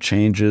narrative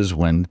changes,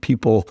 when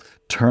people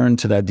turn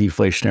to that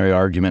deflationary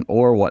argument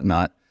or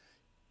whatnot,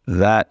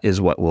 that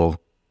is what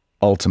will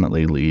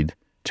ultimately lead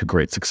to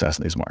great success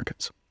in these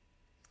markets.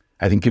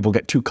 I think people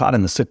get too caught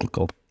in the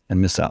cyclical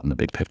and miss out in the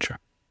big picture.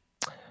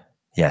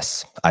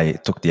 Yes, I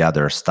took the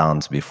other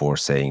stance before,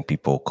 saying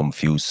people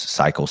confuse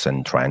cycles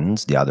and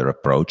trends. The other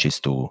approach is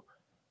to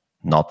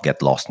not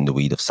get lost in the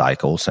weed of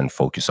cycles and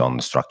focus on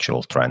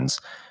structural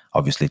trends.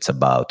 Obviously, it's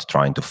about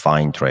trying to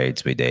find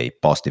trades with a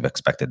positive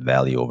expected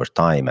value over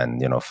time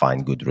and,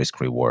 find good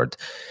risk reward.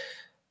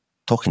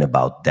 Talking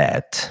about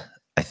that,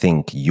 I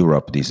think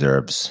Europe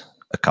deserves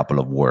a couple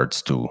of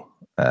words too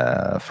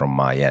from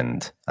my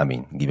end. I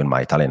mean, given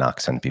my Italian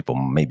accent, people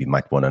maybe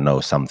might want to know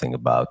something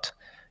about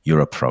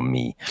Europe from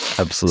me.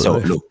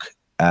 Absolutely. So look,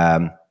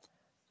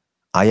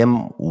 I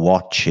am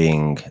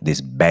watching this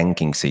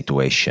banking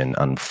situation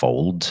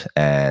unfold,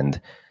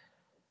 and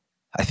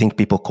I think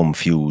people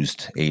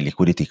confused a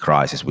liquidity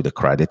crisis with a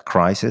credit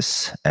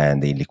crisis,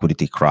 and the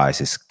liquidity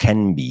crisis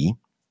can be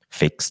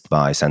fixed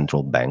by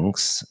central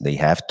banks. They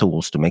have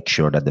tools to make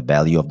sure that the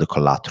value of the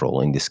collateral,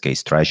 in this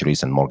case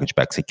treasuries and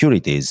mortgage-backed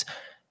securities,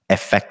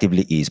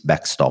 effectively is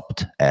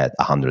backstopped at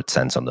 100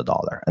 cents on the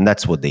dollar. And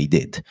that's what they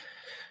did.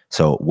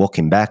 So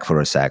walking back for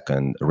a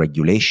second,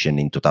 regulation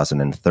in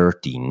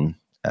 2013,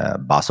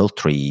 Basel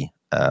III,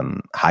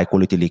 high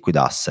quality liquid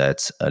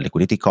assets,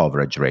 liquidity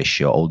coverage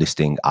ratio, all these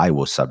things I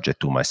was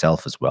subject to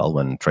myself as well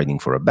when trading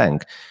for a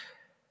bank.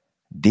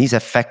 These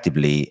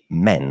effectively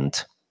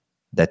meant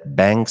that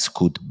banks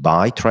could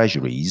buy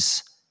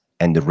treasuries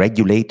and the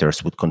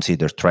regulators would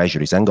consider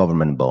treasuries and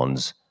government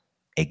bonds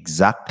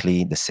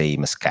exactly the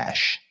same as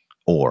cash,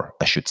 or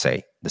I should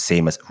say, the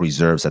same as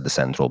reserves at the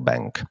central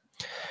bank.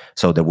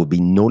 So there would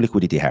be no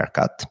liquidity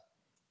haircut.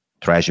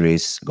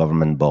 Treasuries,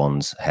 government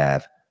bonds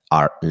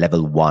are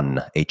level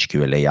 1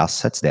 HQLA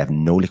assets. They have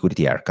no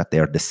liquidity haircut. They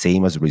are the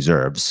same as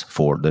reserves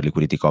for the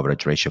liquidity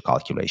coverage ratio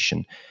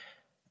calculation.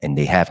 And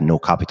they have no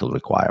capital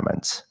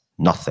requirements,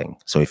 nothing.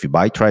 So if you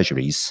buy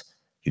treasuries,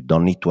 you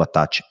don't need to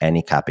attach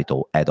any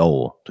capital at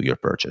all to your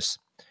purchase.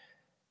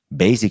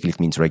 Basically, it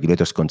means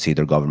regulators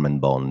consider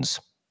government bonds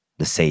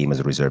the same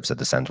as reserves at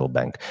the central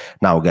bank.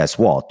 Now, guess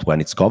what?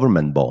 When it's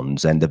government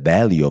bonds and the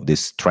value of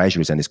these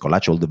treasuries and this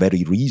collateral, the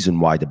very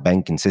reason why the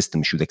banking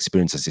system should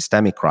experience a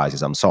systemic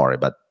crisis, I'm sorry,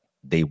 but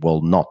they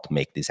will not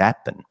make this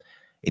happen.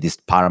 It is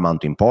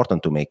paramount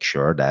important to make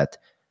sure that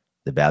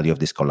the value of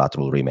this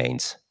collateral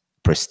remains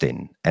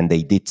pristine. And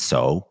they did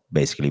so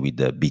basically with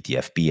the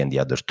BTFP and the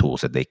other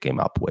tools that they came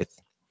up with.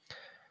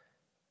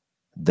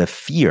 The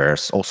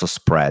fears also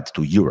spread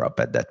to Europe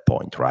at that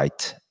point,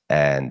 right?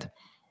 And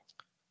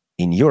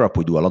in Europe,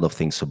 we do a lot of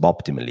things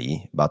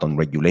suboptimally, but on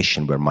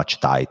regulation, we're much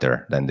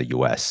tighter than the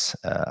US.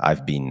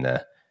 I've been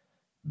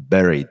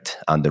buried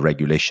under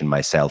regulation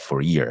myself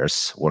for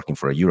years, working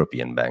for a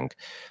European bank.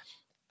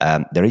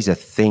 There is a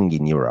thing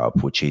in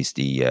Europe, which is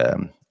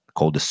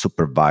called the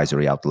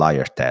supervisory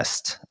outlier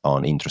test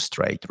on interest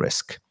rate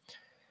risk.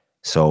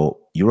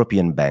 So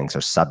European banks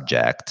are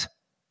subject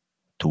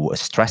to a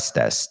stress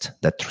test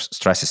that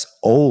stresses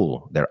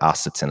all their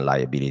assets and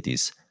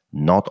liabilities,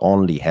 not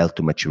only held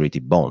to maturity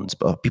bonds,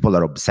 but people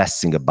are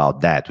obsessing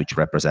about that, which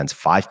represents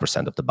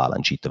 5% of the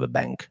balance sheet of a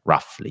bank,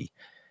 roughly.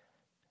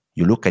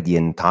 You look at the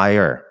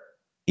entire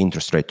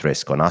interest rate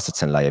risk on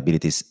assets and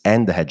liabilities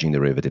and the hedging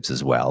derivatives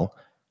as well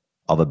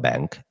of a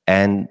bank,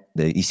 and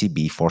the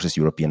ECB forces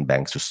European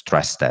banks to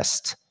stress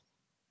test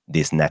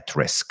this net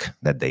risk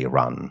that they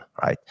run,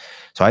 right?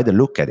 So I had a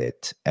look at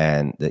it,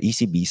 and the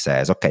ECB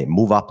says, okay,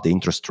 move up the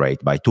interest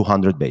rate by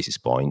 200 basis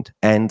points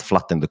and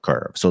flatten the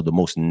curve. So the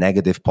most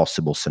negative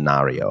possible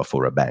scenario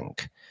for a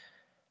bank.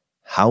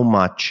 How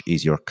much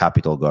is your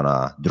capital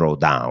gonna draw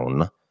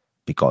down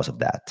because of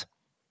that?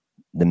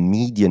 The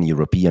median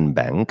European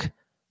bank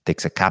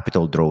takes a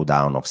capital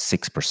drawdown of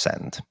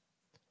 6%.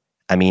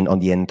 I mean, on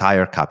the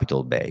entire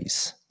capital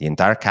base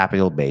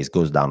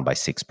goes down by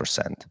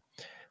 6%.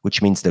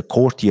 Which means the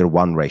core tier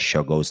 1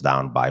 ratio goes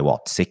down by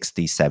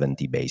 60,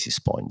 70 basis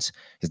points.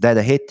 Is that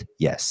a hit?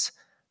 Yes.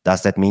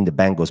 Does that mean the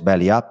bank goes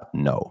belly up?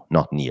 No,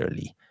 not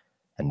nearly.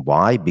 And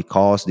why?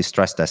 Because the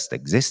stress test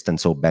exists, and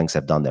so banks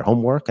have done their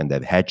homework and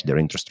they've hedged their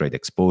interest rate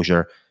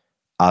exposure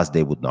as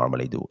they would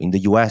normally do. In the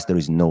US, there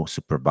is no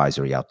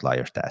supervisory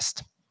outlier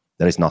test.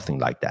 There is nothing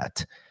like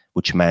that,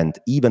 which meant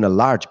even a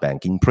large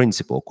bank in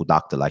principle could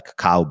act like a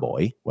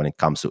cowboy when it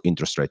comes to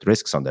interest rate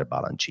risks on their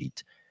balance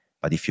sheet.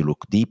 But if you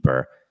look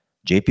deeper,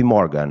 JP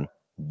Morgan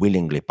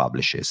willingly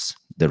publishes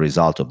the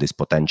result of this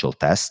potential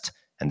test,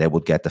 and they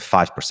would get a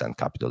 5%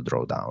 capital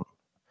drawdown.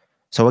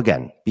 So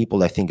again,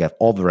 people, I think, have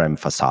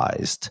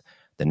overemphasized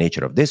the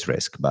nature of this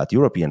risk, but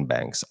European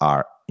banks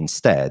are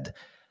instead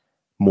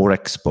more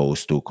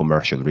exposed to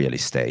commercial real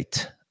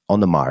estate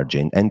on the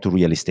margin and to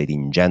real estate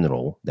in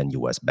general than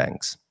US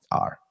banks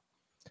are.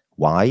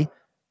 Why?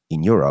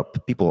 In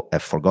Europe, people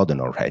have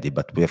forgotten already,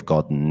 but we have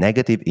got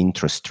negative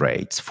interest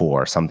rates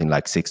for something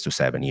like 6 to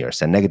 7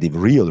 years and negative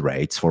real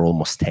rates for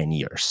almost 10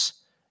 years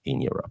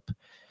in Europe.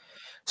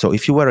 So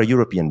if you were a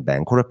European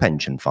bank or a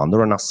pension fund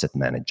or an asset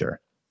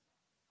manager,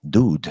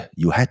 dude,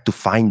 you had to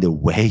find a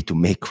way to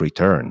make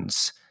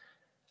returns.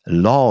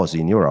 Laws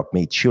in Europe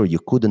made sure you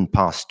couldn't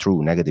pass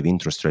through negative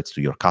interest rates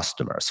to your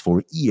customers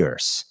for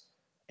years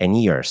and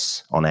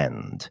years on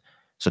end.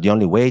 So the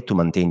only way to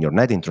maintain your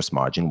net interest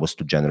margin was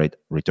to generate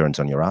returns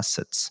on your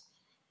assets.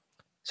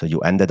 So you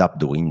ended up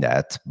doing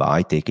that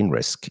by taking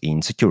risk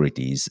in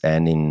securities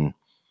and in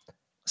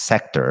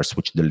sectors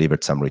which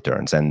delivered some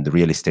returns. And the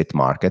real estate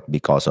market,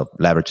 because of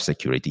leveraged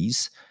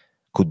securities,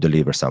 could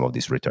deliver some of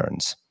these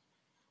returns.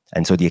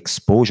 And so the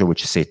exposure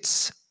which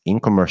sits in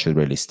commercial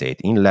real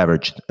estate, in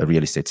leveraged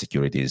real estate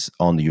securities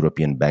on the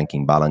European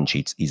banking balance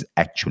sheets is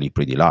actually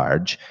pretty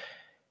large.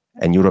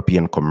 And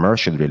European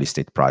commercial real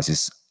estate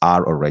prices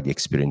are already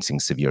experiencing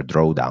severe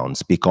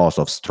drawdowns because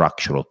of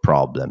structural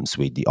problems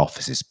with the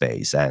office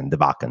space and the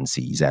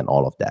vacancies and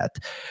all of that.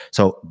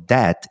 So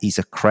that is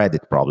a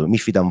credit problem.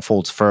 If it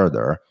unfolds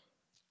further,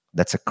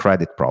 That's a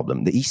credit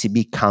problem. The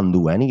ECB can't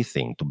do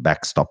anything to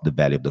backstop the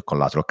value of the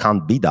collateral,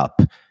 can't bid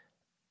up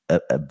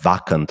a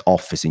vacant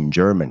office in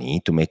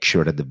Germany to make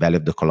sure that the value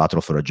of the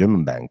collateral for a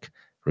German bank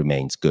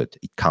remains good.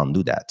 It can't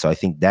do that. So I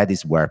think that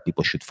is where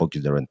people should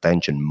focus their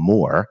attention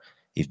more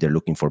if they're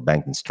looking for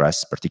banking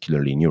stress,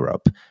 particularly in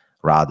Europe,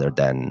 rather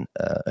than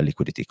a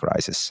liquidity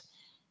crisis.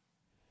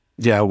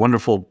 Yeah,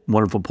 wonderful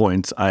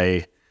points.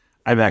 I'm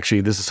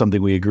actually, this is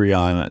something we agree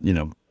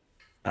on.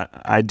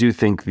 I do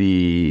think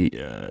the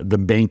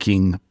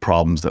banking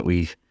problems that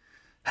we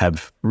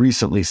have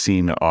recently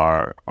seen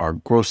are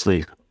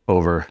grossly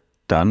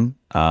overdone.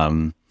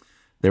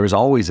 There is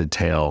always a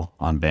tail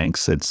on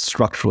banks. It's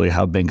structurally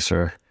how banks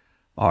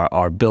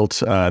are built.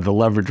 The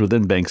leverage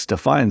within banks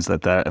defines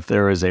that if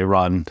there is a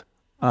run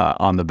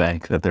on the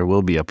bank, that there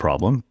will be a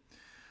problem.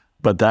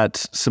 But that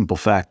simple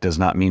fact does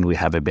not mean we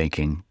have a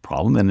banking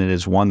problem, and it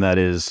is one that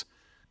is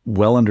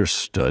well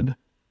understood.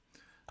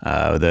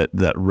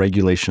 That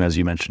regulation, as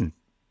you mentioned,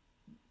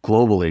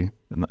 globally,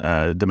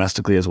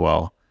 domestically as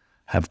well,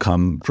 have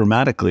come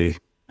dramatically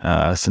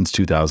since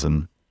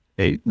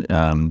 2008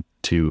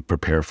 to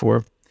prepare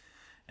for.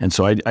 And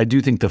so I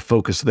do think the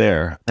focus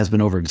there has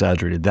been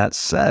over-exaggerated. That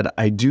said,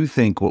 I do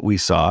think what we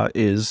saw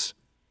is,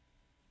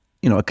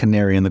 a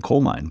canary in the coal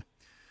mine,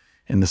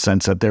 in the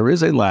sense that there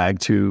is a lag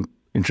to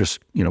interest,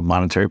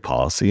 monetary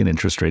policy and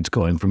interest rates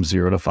going from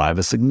 0 to 5,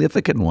 a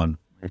significant one.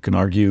 You can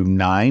argue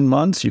 9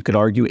 months, you could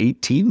argue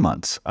 18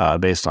 months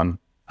based on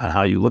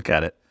how you look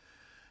at it.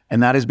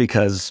 And that is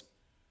because,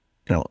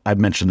 I've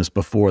mentioned this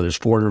before, there's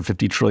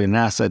 450 trillion in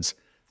assets,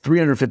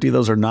 350 of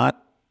those are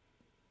not,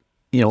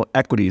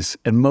 equities,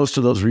 and most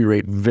of those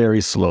re-rate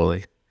very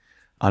slowly.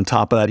 On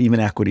top of that, even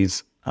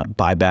equities,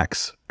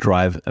 buybacks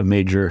drive a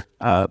major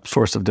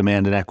source of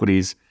demand in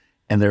equities,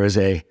 and there is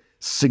a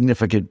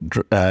significant,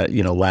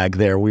 lag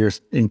there. We are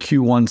in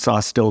Q1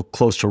 saw still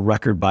close to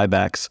record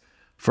buybacks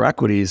for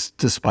equities,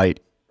 despite,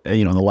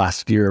 in the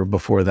last year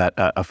before that,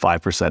 a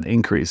 5%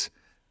 increase.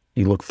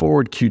 You look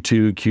forward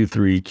Q2,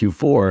 Q3,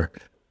 Q4,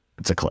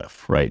 it's a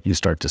cliff, right? You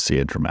start to see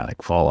a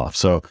dramatic fall off.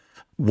 So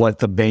what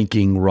the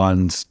banking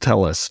runs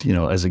tell us,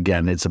 as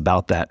again, it's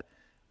about that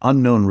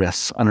unknown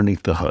risks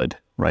underneath the hood,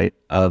 right,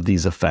 of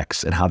these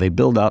effects and how they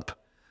build up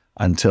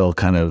until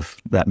kind of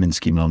that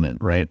Minsky moment,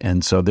 right?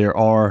 And so there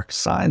are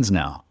signs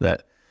now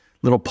that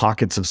little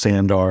pockets of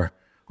sand are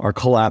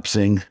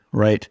collapsing,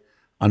 right,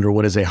 under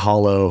what is a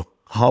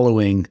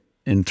hollowing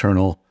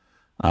internal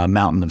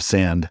mountain of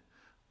sand.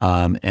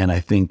 And I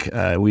think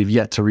we've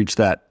yet to reach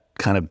that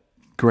kind of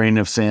grain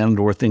of sand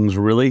where things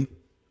really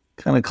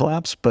kind of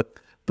collapse, but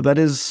that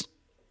is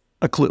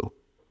a clue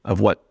of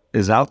what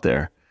is out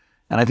there.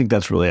 And I think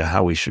that's really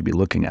how we should be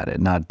looking at it,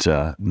 not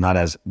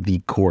as the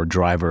core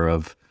driver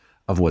of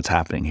what's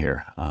happening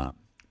here.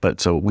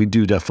 But so we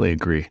do definitely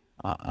agree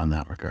on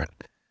that regard.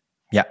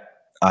 Yeah,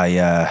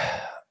 I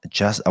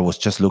was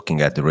just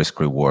looking at the risk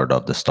reward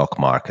of the stock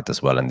market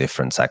as well in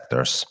different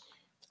sectors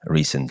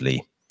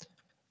recently,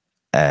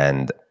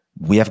 and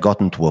we have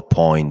gotten to a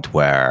point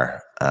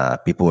where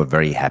people were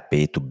very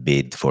happy to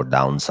bid for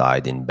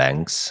downside in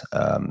banks,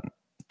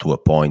 to a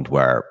point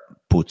where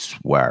puts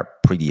were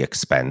pretty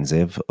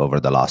expensive over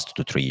the last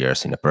 2 to 3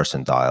 years in a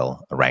percentile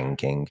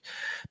ranking.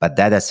 But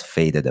that has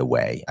faded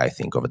away, I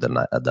think, over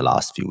the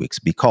last few weeks,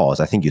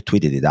 because I think you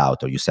tweeted it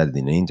out or you said it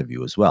in an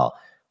interview as well.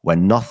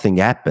 When nothing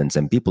happens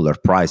and people are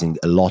pricing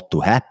a lot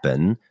to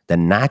happen,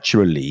 then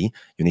naturally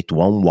you need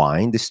to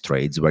unwind these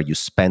trades where you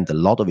spend a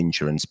lot of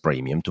insurance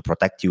premium to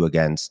protect you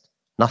against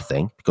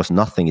nothing, because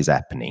nothing is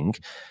happening.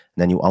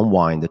 Then you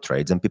unwind the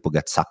trades and people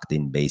get sucked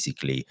in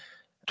basically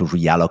to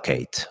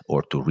reallocate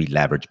or to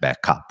re-leverage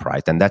back up,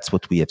 right? And that's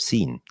what we have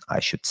seen,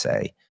 I should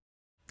say.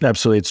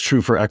 Absolutely. It's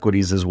true for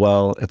equities as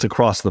well. It's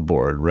across the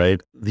board,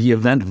 right? The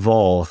event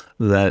vol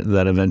that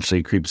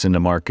eventually creeps into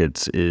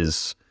markets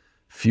is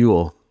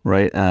fuel,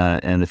 right?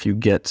 And if you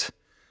get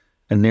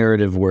a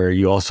narrative where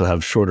you also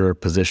have shorter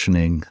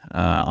positioning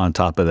on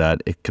top of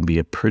that, it can be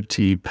a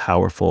pretty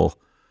powerful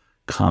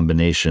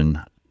combination.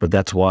 But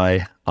that's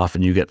why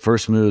often you get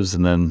first moves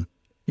and then,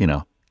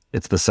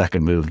 it's the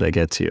second move that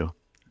gets you,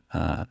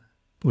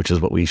 which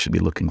is what we should be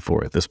looking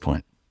for at this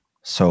point.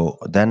 So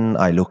then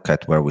I look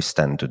at where we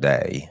stand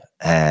today,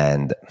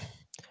 and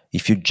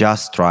if you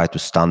just try to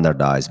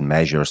standardize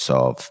measures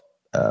of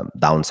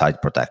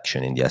downside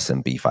protection in the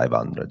S&P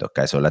 500,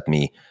 okay, so let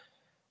me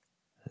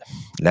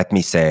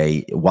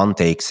say one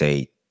takes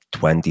a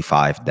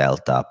 25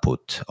 delta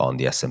put on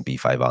the S&P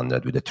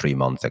 500 with a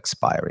 3-month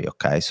expiry,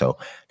 okay? So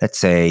let's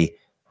say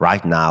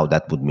right now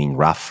that would mean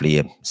roughly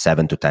a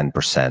 7 to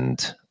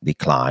 10%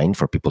 decline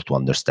for people to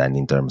understand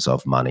in terms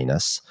of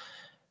moneyness.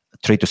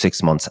 3 to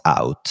 6 months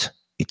out,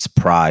 it's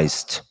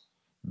priced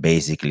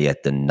basically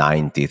at the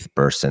 90th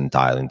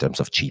percentile in terms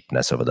of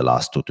cheapness over the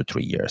last 2 to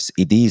 3 years.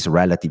 It is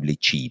relatively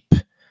cheap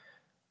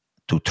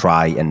to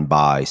try and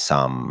buy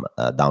some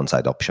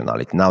downside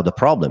optionality. Now, the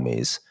problem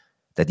is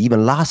that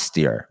even last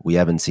year, we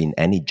haven't seen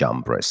any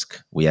jump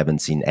risk. We haven't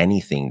seen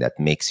anything that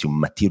makes you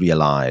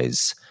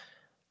materialize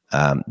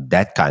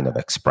that kind of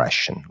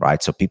expression,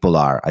 right? So people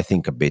are, I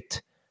think, a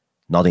bit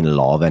not in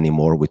love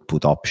anymore with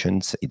put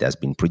options. It has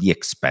been pretty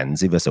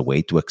expensive as a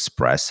way to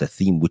express a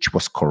theme which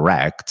was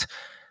correct,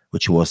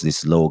 which was this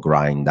slow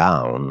grind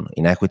down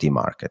in equity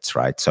markets,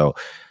 right? So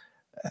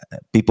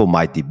people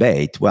might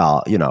debate,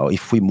 well,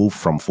 if we move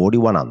from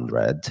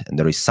 4,100 and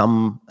there is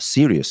some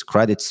serious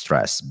credit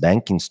stress,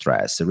 banking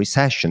stress, a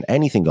recession,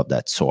 anything of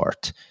that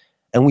sort,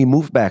 and we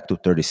move back to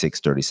 36,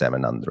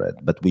 3,700,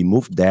 but we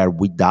moved there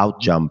without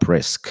jump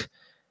risk,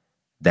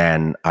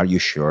 then are you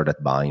sure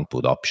that buying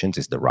put options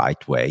is the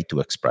right way to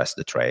express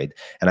the trade?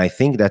 And I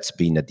think that's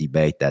been a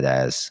debate that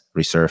has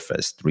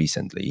resurfaced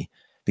recently,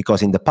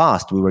 because in the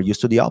past, we were used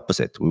to the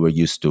opposite. We were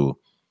used to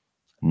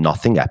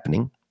nothing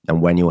happening.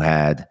 And when you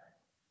had,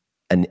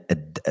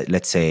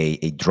 let's say,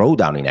 a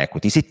drawdown in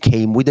equities, it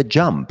came with a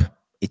jump.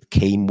 It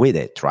came with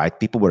it, right?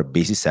 People were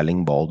busy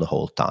selling vol the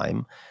whole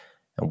time.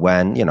 And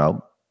when,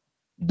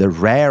 the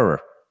rare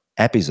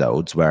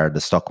episodes where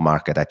the stock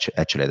market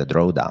actually had a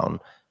drawdown,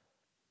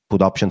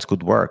 put options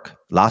could work.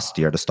 Last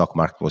year, the stock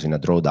market was in a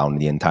drawdown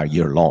the entire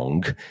year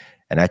long.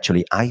 And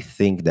actually, I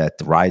think that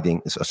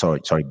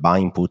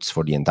buying puts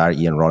for the entire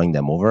year and rolling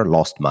them over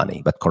lost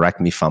money. But correct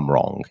me if I'm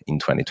wrong in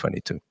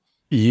 2022.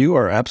 You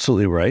are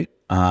absolutely right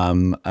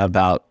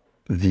about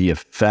the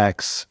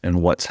effects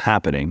and what's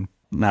happening.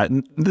 Now,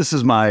 this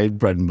is my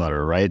bread and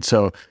butter, right?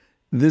 So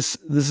this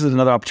is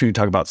another opportunity to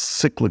talk about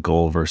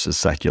cyclical versus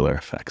secular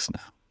effects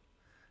now,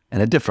 in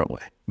a different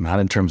way,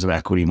 not in terms of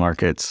equity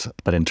markets,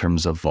 but in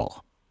terms of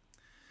vol.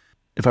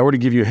 If I were to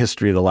give you a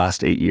history of the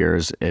last 8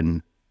 years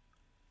in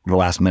the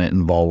last minute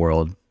in vol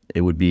world,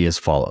 it would be as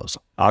follows.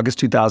 August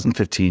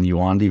 2015,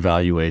 yuan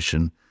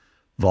devaluation,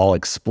 vol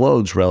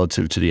explodes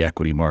relative to the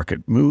equity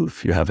market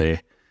move. You have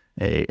a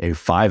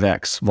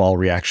 5x vol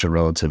reaction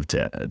relative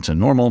to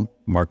normal.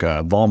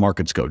 Vol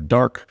markets go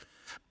dark.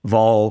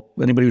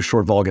 Anybody who's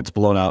short vol gets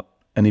blown out.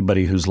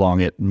 Anybody who's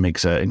long it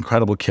makes an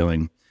incredible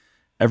killing.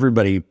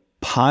 Everybody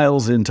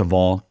piles into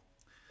vol.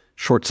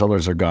 Short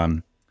sellers are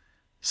gone.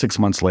 6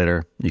 months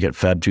later, you get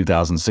Fed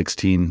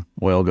 2016,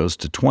 oil goes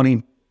to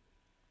 20,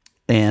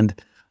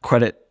 and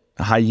credit,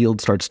 high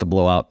yield starts to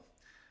blow out.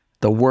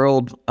 The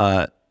world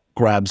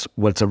grabs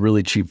what's a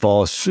really cheap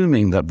vol,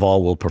 assuming that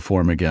vol will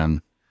perform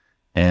again,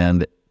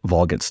 and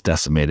vol gets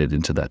decimated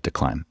into that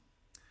decline.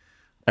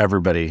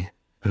 Everybody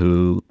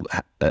who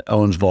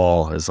owns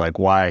vol is like,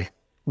 why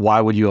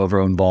would you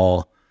over-own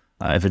vol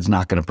if it's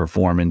not going to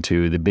perform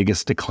into the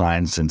biggest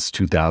decline since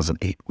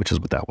 2008, which is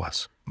what that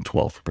was,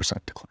 12%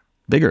 decline.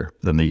 Bigger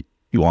than the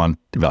yuan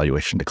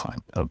devaluation decline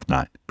of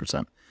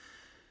 9%.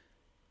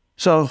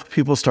 So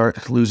people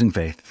start losing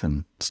faith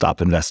and stop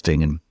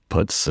investing in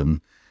puts and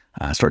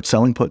start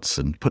selling puts.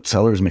 And put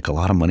sellers make a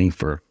lot of money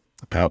for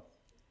about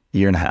a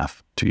year and a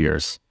half, 2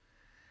 years.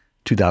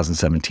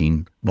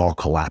 2017, vol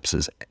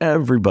collapses.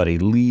 Everybody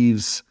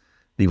leaves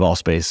the vol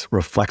space.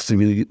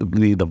 Reflexively,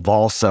 the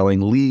vol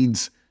selling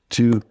leads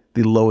to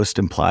the lowest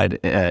implied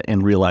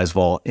and realized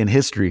vol in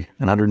history,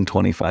 in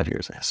 125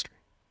 years of history,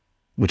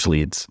 which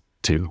leads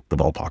to the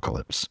vol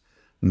apocalypse,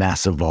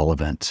 massive vol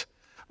event,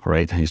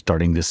 right? And you're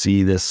starting to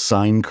see this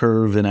sine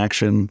curve in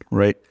action,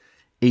 right?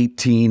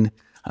 18,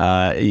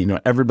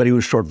 everybody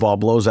who's short vol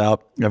blows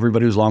out.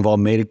 Everybody who's long vol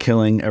made a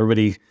killing.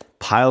 Everybody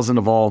piles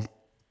into vol.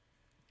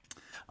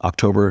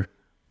 October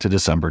to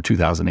December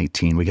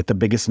 2018, we get the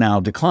biggest now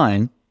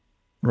decline,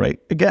 right?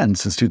 Again,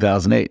 since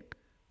 2008,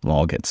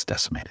 vol gets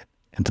decimated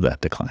into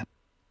that decline.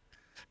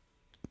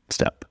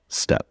 Step.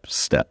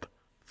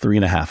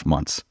 3.5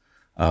 months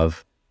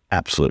of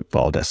absolute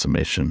vol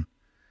decimation.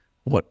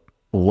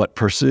 What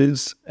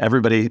pursues?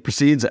 Everybody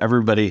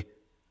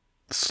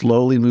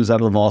slowly moves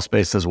out of the vol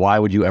space, says, why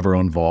would you ever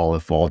own vol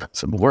if vol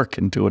doesn't work,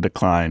 into a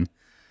decline?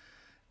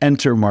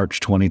 Enter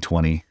March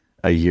 2020,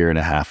 a year and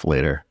a half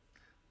later,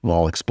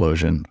 vol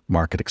explosion,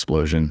 market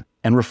explosion,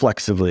 and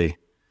reflexively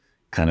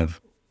kind of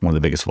one of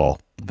the biggest vol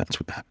events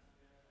we've had.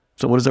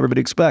 So what does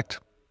everybody expect?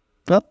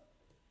 Well,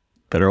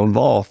 better own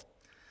vol.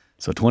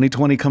 So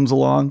 2020 comes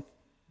along,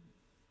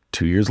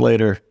 2 years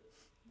later,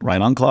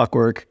 right on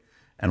clockwork.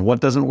 And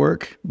what doesn't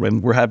work?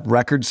 When we have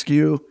record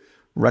skew,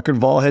 record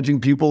vol hedging,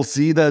 people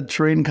see that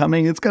train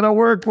coming. It's going to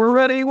work. We're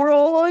ready. We're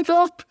all lined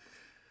up.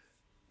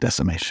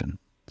 Decimation.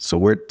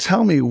 So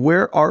tell me,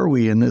 where are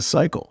we in this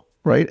cycle,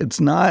 right? It's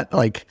not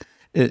like,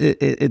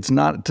 it's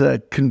not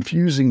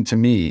confusing to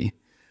me,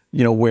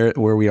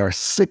 where we are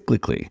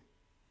cyclically.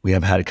 We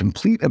have had a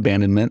complete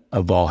abandonment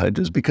of vol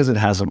hedges because it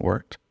hasn't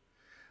worked.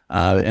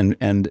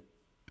 And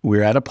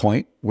we're at a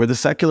point where the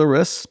secular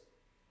risks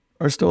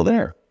are still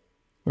there,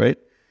 right?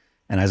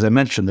 And as I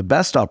mentioned, the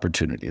best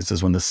opportunities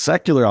is when the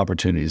secular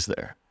opportunity is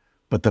there,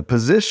 but the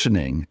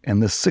positioning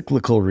and the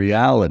cyclical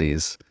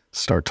realities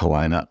start to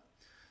line up.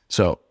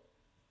 So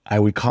I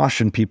would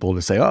caution people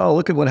to say, oh,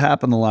 look at what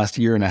happened the last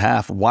year and a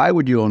half. Why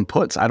would you own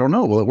puts? I don't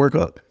know. Will it work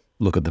out?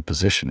 Look at the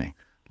positioning.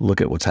 Look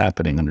at what's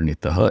happening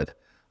underneath the hood.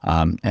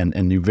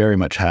 And you very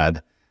much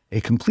had a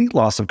complete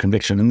loss of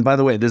conviction. And by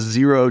the way, this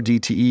zero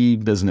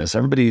DTE business,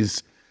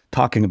 everybody's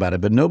talking about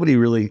it, but nobody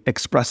really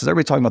expresses.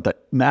 Everybody's talking about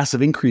that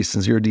massive increase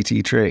in zero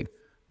DTE trade.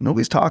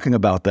 Nobody's talking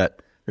about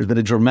that there's been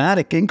a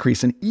dramatic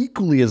increase and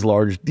equally as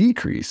large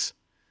decrease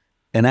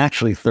in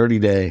actually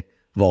 30-day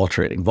vol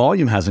trading.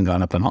 Volume hasn't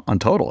gone up on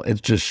total.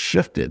 It's just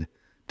shifted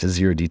to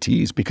 0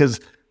 DTEs because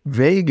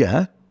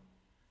Vega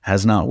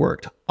has not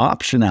worked.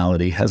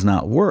 Optionality has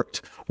not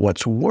worked.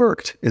 What's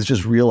worked is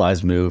just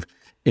realized move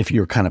if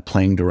you're kind of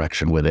playing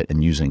direction with it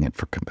and using it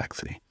for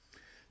convexity.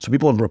 So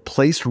people have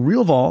replaced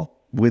real vol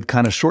with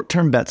kind of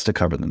short-term bets to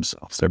cover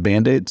themselves. They're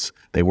Band-Aids,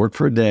 they work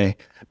for a day,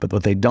 but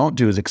what they don't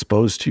do is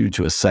expose you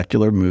to a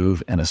secular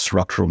move and a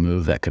structural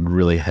move that can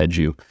really hedge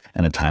you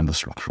in a time of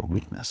structural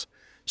weakness.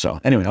 So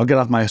anyway, I'll get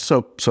off my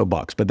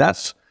soapbox, but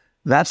that's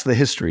the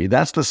history.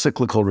 That's the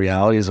cyclical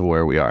realities of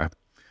where we are.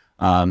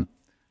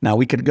 Now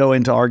we could go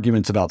into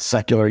arguments about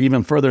secular,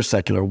 even further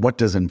secular. What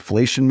does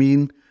inflation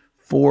mean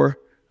for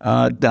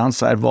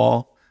downside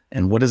vol?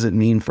 And what does it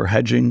mean for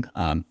hedging?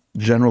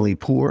 Generally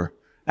poor,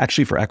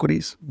 actually for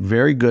equities,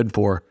 very good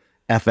for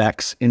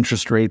FX,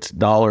 interest rates,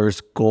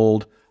 dollars,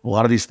 gold, a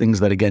lot of these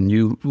things that, again,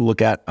 you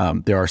look at,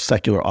 there are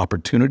secular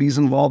opportunities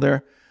involved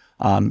there.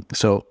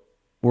 So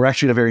we're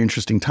actually at a very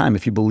interesting time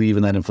if you believe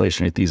in that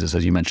inflationary thesis,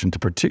 as you mentioned, to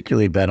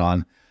particularly bet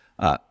on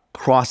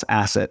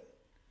cross-asset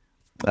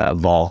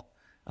vol,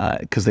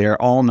 because they are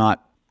all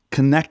not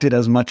connected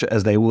as much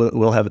as they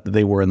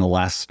they were in the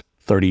last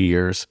 30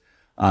 years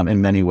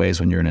in many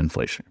ways when you're in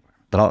inflation.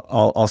 But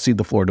I'll cede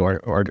the floor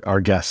to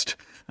our guest.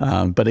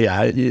 But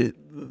yeah,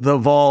 the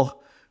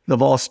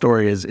vol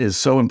story is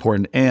so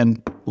important.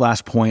 And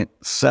last point,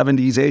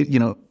 70s,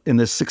 in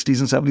the 60s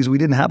and 70s, we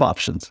didn't have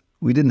options.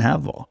 We didn't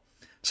have vol.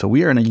 So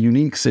we are in a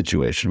unique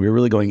situation. We're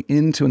really going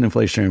into an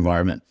inflationary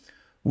environment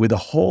with a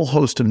whole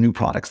host of new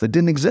products that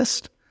didn't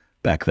exist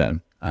back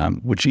then,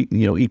 which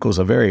equals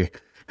a very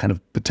kind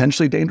of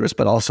potentially dangerous,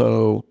 but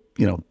also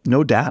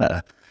no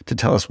data to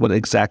tell us what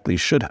exactly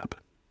should happen.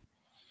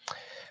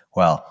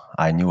 Well,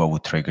 I knew I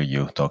would trigger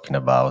you talking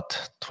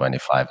about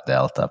 25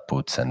 delta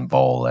puts and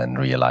vol and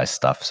realized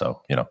stuff.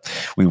 So,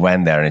 we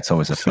went there, and it's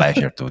always a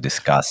pleasure to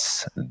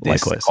discuss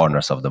these Likewise.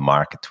 corners of the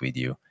market with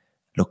you.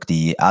 Look,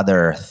 the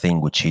other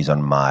thing which is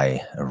on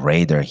my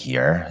radar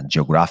here,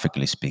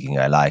 geographically speaking,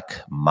 I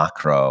like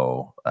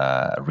macro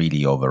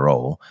really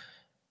overall,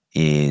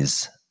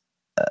 is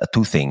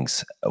two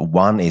things.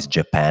 One is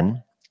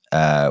Japan,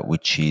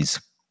 which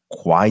is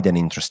quite an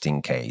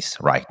interesting case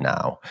right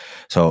now.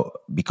 So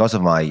because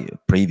of my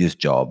previous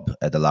job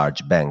at a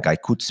large bank, I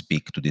could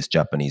speak to these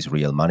Japanese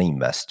real money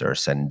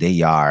investors, and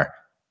they are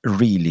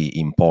really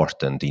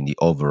important in the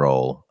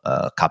overall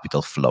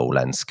capital flow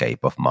landscape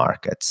of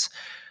markets.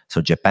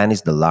 So Japan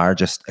is the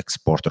largest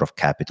exporter of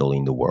capital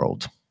in the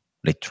world,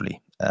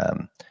 literally.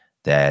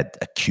 That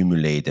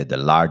accumulated a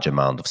large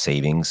amount of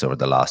savings over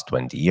the last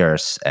 20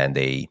 years, and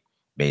they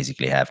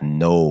basically have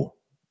no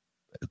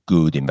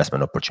good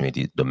investment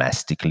opportunity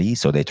domestically,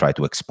 so they try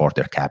to export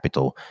their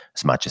capital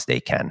as much as they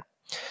can.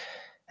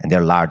 And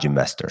they're large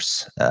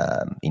investors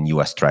in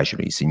US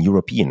treasuries, in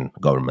European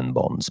government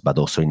bonds, but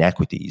also in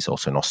equities,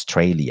 also in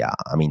Australia.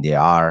 I mean, they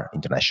are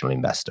international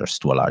investors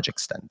to a large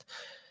extent.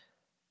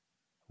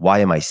 Why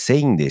am I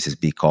saying this? Is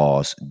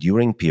because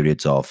during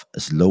periods of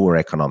slower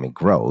economic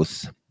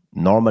growth,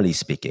 normally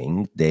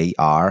speaking, they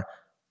are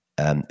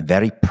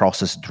very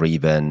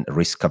process-driven,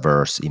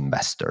 risk-averse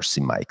investors,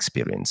 in my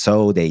experience.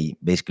 So they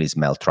basically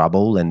smell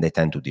trouble and they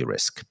tend to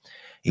de-risk.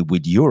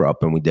 With Europe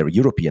and with their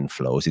European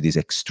flows, it is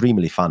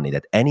extremely funny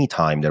that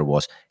anytime there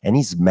was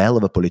any smell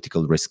of a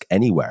political risk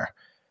anywhere,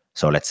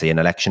 so let's say an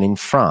election in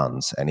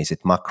France, and is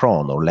it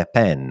Macron or Le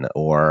Pen,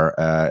 or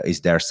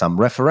is there some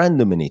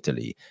referendum in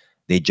Italy,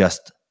 they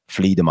just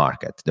flee the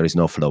market. There is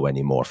no flow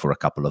anymore for a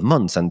couple of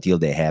months until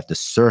they have the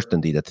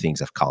certainty that things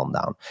have calmed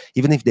down.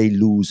 Even if they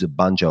lose a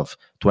bunch of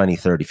 20,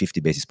 30, 50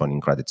 basis point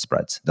in credit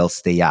spreads, they'll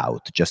stay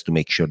out just to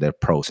make sure their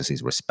process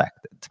is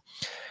respected.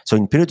 So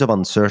in periods of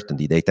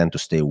uncertainty, they tend to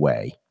stay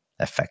away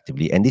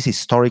effectively. And this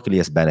historically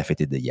has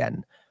benefited the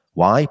yen.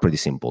 Why? Pretty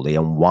simple. They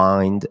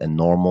unwind a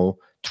normal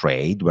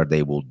trade where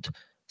they would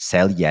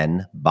sell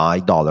yen, buy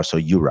dollars or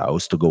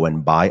euros to go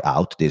and buy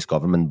out these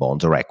government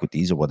bonds or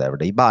equities or whatever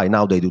they buy.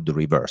 Now they do the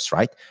reverse,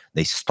 right?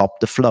 They stop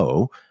the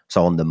flow.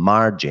 So on the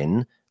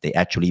margin, they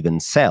actually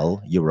even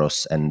sell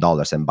euros and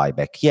dollars and buy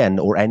back yen,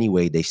 or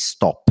anyway, they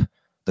stop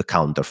the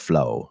counter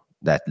flow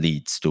that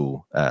leads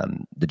to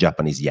the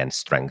Japanese yen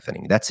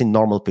strengthening. That's in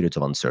normal periods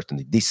of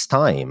uncertainty. This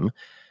time,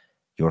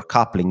 you're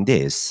coupling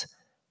this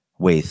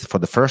with, for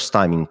the first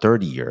time in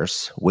 30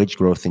 years, wage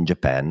growth in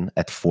Japan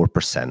at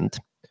 4%,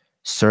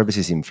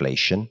 services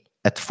inflation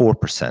at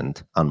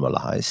 4%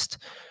 annualized.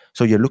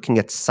 So you're looking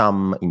at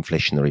some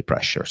inflationary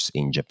pressures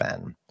in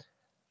Japan.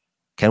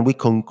 Can we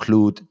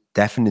conclude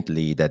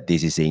definitely that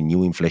this is a new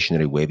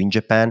inflationary wave in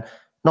Japan?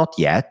 Not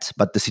yet,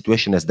 but the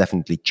situation has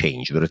definitely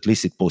changed, or at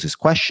least it poses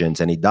questions,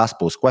 and it does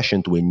pose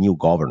questions to a new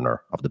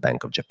governor of the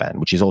Bank of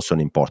Japan, which is also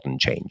an important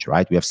change,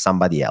 right? We have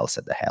somebody else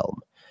at the helm.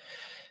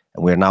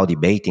 And we're now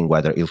debating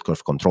whether yield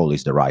curve control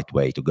is the right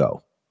way to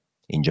go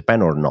in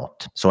Japan or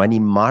not. So any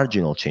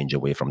marginal change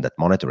away from that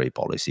monetary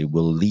policy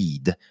will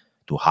lead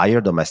to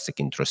higher domestic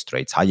interest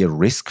rates, higher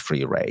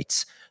risk-free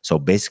rates. So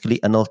basically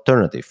an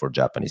alternative for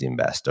Japanese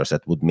investors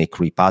that would make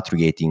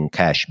repatriating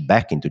cash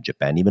back into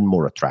Japan even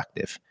more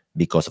attractive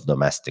because of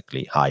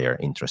domestically higher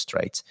interest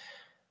rates.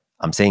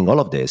 I'm saying all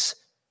of this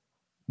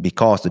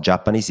because the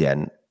Japanese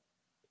yen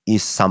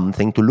is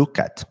something to look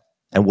at.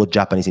 And what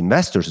Japanese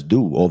investors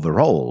do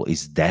overall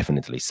is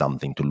definitely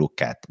something to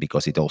look at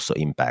because it also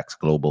impacts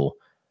global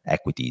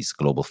equities,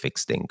 global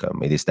fixed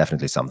income. It is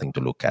definitely something to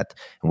look at.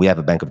 And we have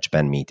a Bank of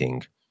Japan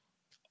meeting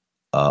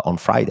on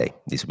Friday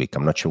this week.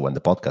 I'm not sure when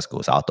the podcast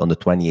goes out. On the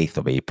 28th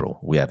of April,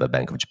 we have a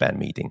Bank of Japan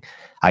meeting.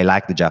 I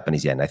like the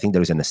Japanese yen. I think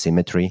there is an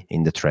asymmetry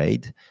in the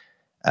trade.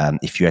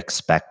 If you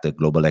expect the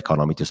global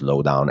economy to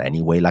slow down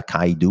anyway, like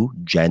I do,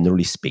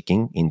 generally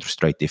speaking,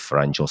 interest rate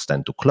differentials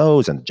tend to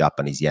close and the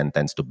Japanese yen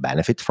tends to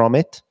benefit from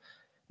it.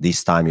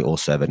 This time you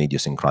also have an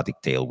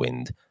idiosyncratic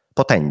tailwind,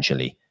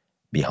 potentially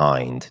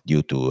behind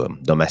due to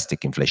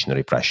domestic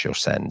inflationary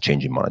pressures and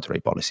changing monetary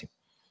policy.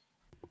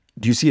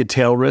 Do you see a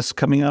tail risk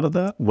coming out of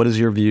that? What is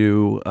your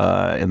view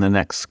in the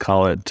next,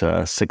 call it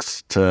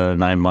 6 to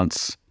 9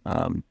 months,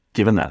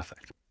 given that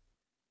effect?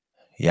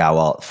 Yeah,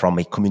 well, from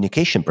a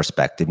communication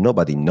perspective,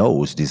 nobody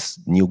knows this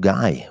new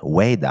guy,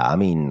 Ueda. I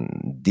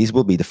mean, this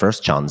will be the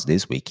first chance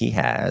this week he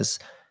has.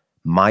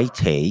 My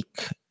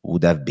take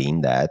would have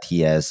been that he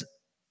has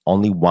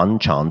only one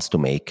chance to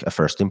make a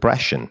first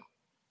impression,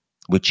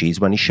 which is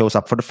when he shows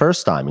up for the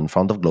first time in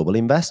front of global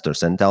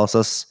investors and tells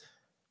us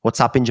what's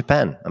up in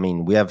Japan. I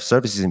mean, we have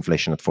services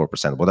inflation at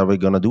 4%. What are we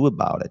going to do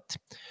about it?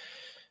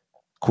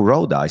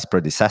 Kuroda, his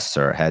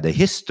predecessor, had a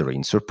history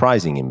in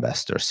surprising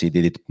investors. He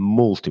did it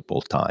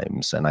multiple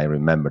times, and I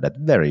remember that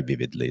very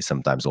vividly.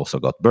 Sometimes also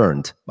got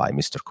burned by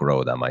Mr.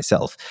 Kuroda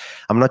myself.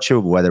 I'm not sure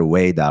whether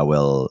Ueda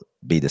will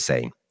be the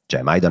same,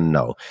 Jem. I don't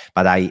know.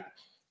 But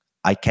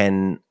I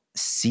can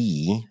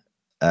see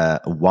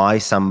why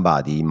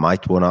somebody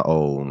might want to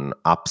own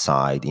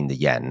upside in the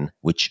yen,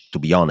 which, to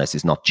be honest,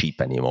 is not cheap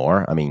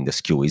anymore. I mean, the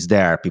skew is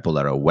there. People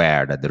are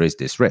aware that there is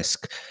this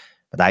risk.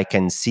 But I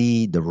can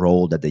see the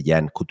role that the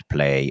yen could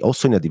play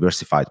also in a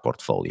diversified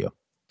portfolio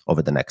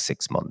over the next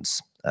 6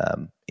 months.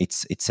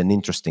 It's an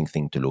interesting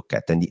thing to look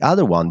at. And the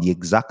other one, the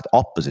exact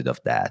opposite of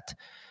that,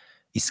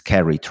 is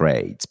carry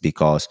trades.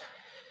 Because,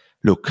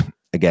 look,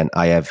 again,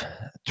 I have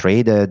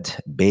traded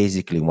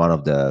basically one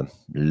of the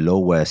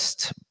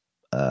lowest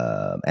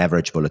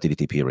average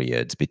volatility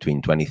periods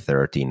between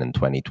 2013 and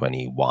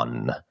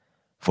 2021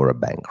 for a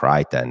bank,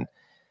 right? And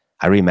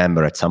I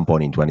remember at some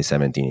point in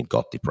 2017, it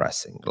got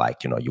depressing.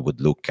 Like, you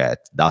would look at,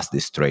 does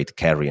this trade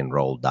carry and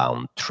roll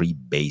down 3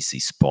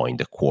 basis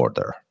points a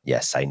quarter?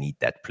 Yes, I need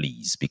that,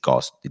 please,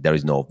 because there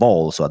is no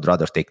vol. So I'd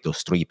rather take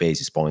those 3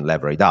 basis points,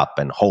 lever it up,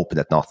 and hope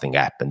that nothing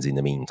happens in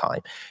the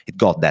meantime. It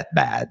got that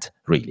bad,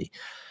 really.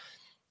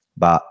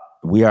 But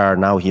we are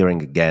now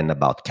hearing again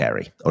about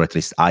carry, or at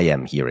least I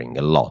am hearing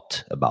a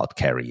lot about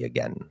carry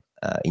again,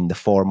 in the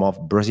form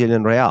of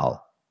Brazilian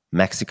real,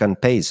 Mexican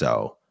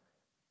peso,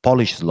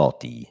 Polish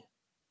zloty,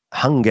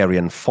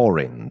 Hungarian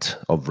forint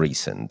of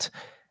recent,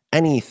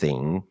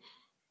 anything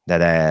that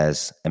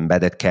has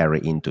embedded carry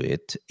into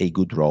it, a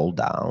good roll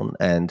down,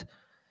 and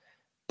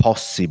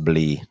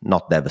possibly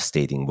not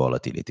devastating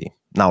volatility.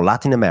 Now,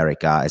 Latin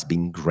America has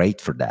been great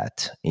for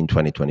that in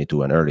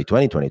 2022 and early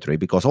 2023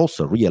 because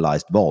also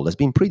realized vol has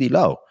been pretty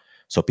low.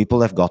 So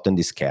people have gotten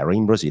this carry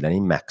in Brazil and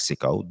in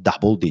Mexico,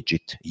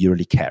 double-digit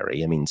yearly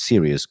carry. I mean,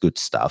 serious good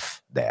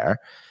stuff there.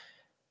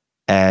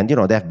 And,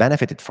 they've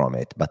benefited from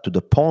it, but to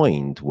the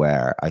point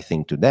where I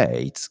think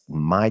today it's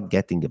might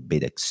getting a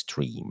bit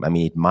extreme. I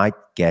mean, it might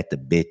get a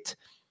bit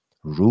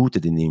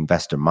rooted in the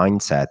investor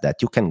mindset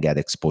that you can get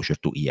exposure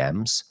to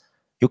EMs,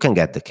 you can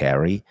get the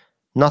carry,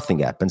 nothing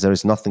happens, there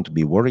is nothing to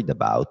be worried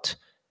about.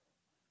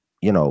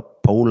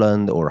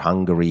 Poland or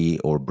Hungary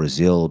or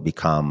Brazil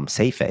become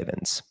safe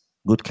havens,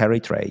 good carry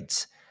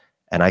trades.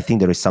 And I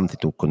think there is something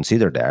to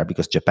consider there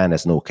because Japan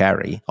has no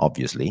carry,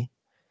 obviously.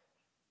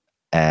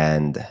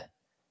 And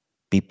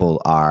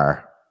people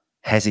are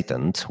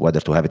hesitant whether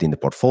to have it in the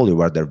portfolio,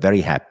 where they're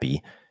very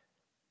happy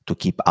to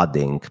keep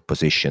adding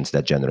positions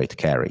that generate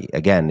carry.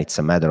 Again, it's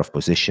a matter of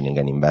positioning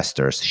and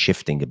investors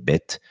shifting a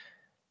bit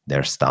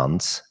their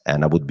stance.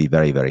 And I would be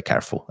very, very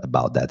careful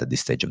about that at this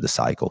stage of the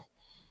cycle.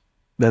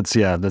 That's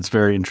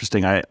very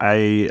interesting. I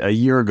a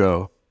year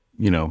ago,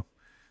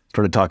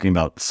 started talking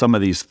about some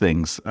of these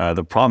things.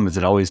 The problem is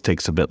it always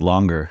takes a bit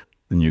longer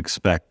than you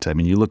expect. I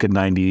mean, you look at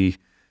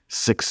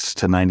 96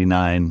 to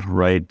 99,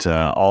 right?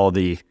 All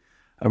the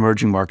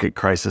emerging market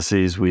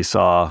crises we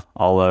saw,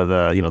 all of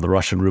the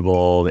Russian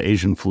ruble, the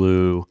Asian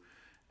flu,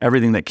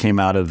 everything that came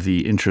out of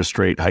the interest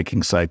rate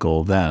hiking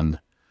cycle then.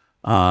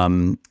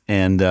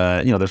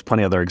 There's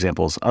plenty of other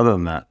examples other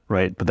than that,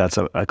 right? But that's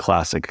a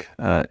classic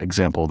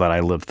example that I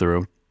lived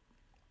through.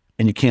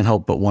 And you can't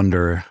help but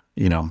wonder,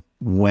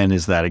 when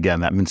is that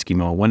again, that Minsky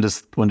moment?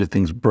 When do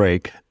things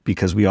break?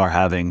 Because we are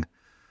having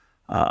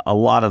a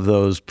lot of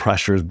those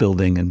pressures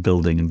building and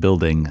building and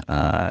building.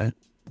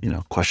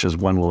 Questions,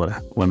 when will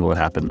it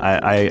happen?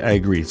 I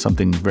agree.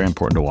 Something very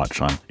important to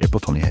watch on April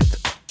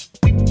 28th.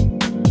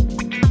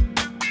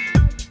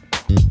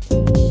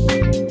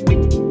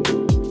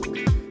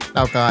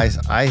 Now, guys,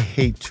 I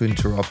hate to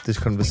interrupt this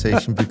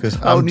conversation because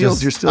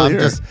Niels, you're still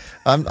here.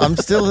 I'm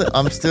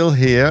still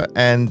here,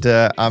 and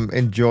I'm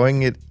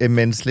enjoying it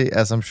immensely,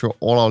 as I'm sure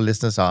all our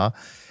listeners are.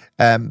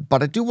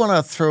 But I do want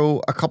to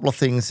throw a couple of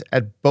things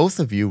at both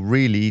of you,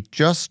 really,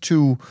 just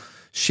to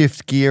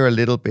shift gear a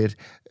little bit.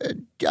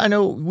 I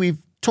know we've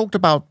talked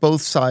about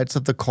both sides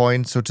of the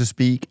coin, so to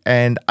speak,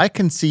 and I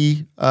can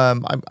see, I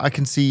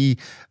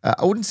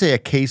wouldn't say a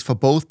case for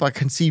both, but I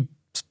can see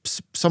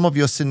some of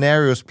your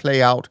scenarios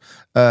play out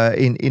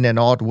in an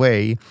odd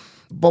way.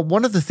 But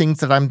one of the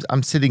things that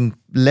I'm sitting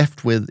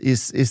left with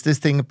is this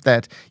thing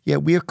that,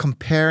 we are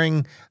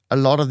comparing a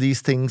lot of these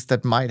things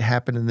that might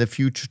happen in the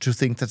future to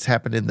things that's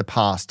happened in the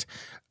past.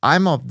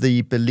 I'm of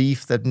the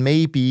belief that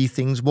maybe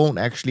things won't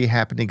actually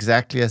happen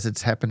exactly as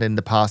it's happened in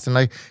the past. And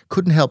I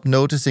couldn't help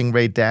noticing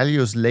Ray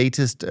Dalio's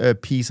latest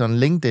piece on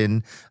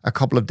LinkedIn a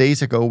couple of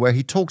days ago, where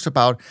he talks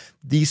about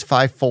these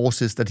 5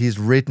 forces that he's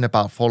written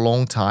about for a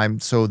long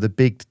time. So the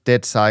big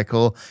debt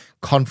cycle,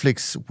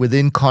 conflicts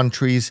within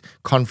countries,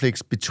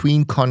 conflicts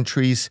between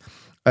countries.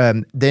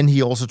 Then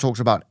he also talks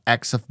about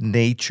acts of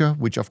nature,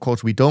 which of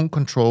course we don't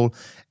control,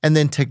 and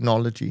then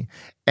technology.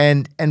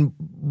 And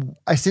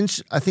I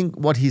think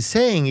what he's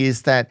saying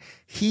is that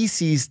he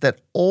sees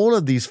that all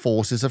of these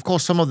forces, of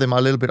course, some of them are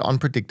a little bit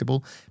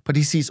unpredictable, but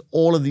he sees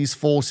all of these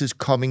forces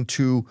coming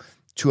to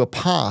a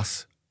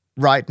pass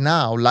right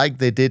now, like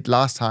they did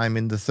last time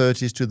in the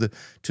 30s to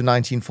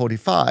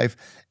 1945.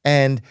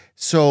 And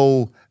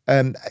so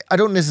I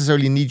don't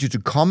necessarily need you to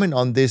comment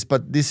on this,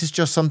 but this is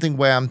just something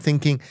where I'm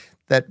thinking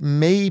that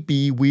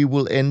maybe we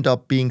will end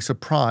up being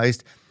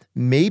surprised.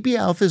 Maybe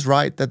Alf is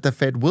right that the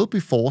Fed will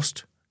be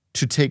forced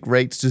to take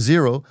rates to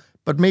zero,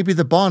 but maybe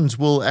the bonds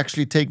will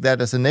actually take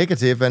that as a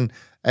negative,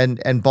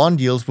 and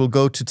bond yields will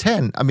go to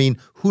 10. I mean,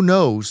 who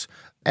knows?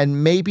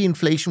 And maybe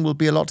inflation will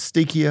be a lot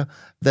stickier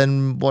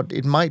than what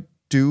it might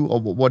do or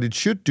what it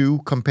should do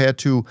compared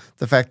to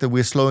the fact that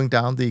we're slowing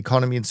down the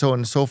economy and so on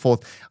and so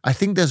forth. I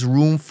think there's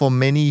room for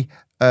many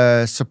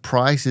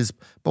surprises.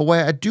 But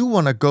where I do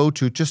want to go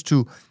to, just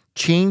to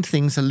change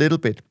things a little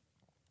bit,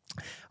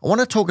 I want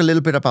to talk a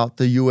little bit about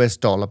the US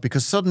dollar,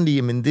 because suddenly,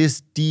 I mean,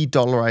 this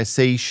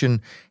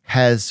de-dollarization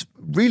has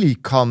really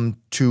come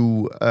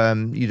to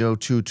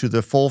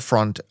the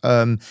forefront.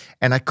 And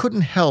I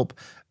couldn't help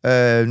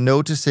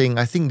noticing,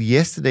 I think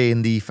yesterday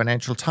in the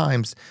Financial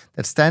Times,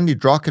 that Stanley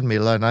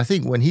Druckenmiller, and I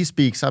think when he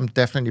speaks, I'm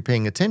definitely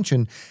paying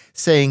attention,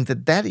 saying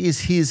that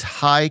is his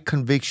high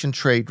conviction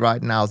trade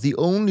right now, the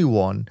only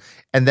one,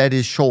 and that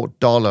is short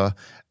dollar.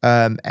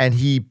 And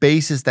he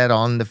bases that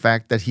on the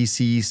fact that he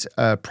sees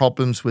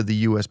problems with the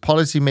U.S.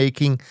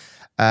 policymaking.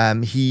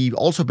 He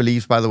also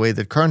believes, by the way,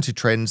 that currency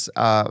trends,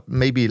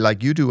 maybe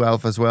like you do,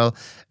 Alf, as well,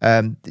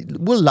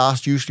 will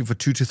last usually for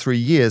 2 to 3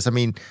 years. I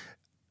mean,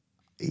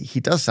 he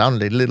does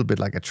sound a little bit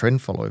like a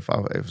trend follower, if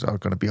I'm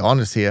going to be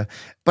honest here.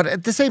 But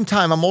at the same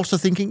time, I'm also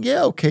thinking,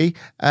 okay,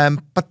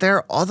 but there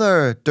are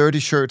other dirty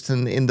shirts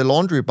in the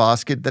laundry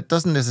basket. That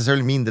doesn't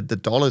necessarily mean that the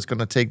dollar is going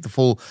to take the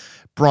full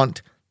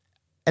brunt.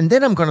 And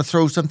then I'm going to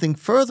throw something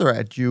further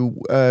at you,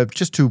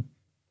 just to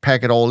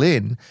pack it all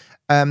in.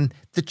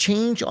 The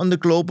change on the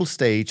global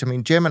stage. I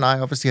mean, Jem and I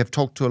obviously have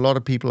talked to a lot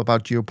of people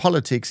about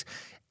geopolitics.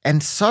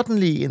 And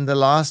suddenly in the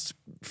last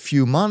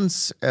few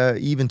months,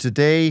 even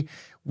today,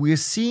 we're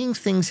seeing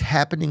things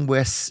happening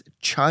where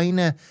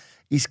China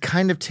is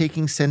kind of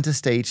taking center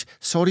stage.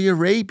 Saudi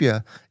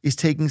Arabia is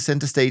taking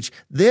center stage.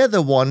 They're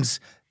the ones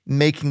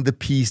making the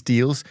peace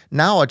deals.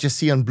 Now I just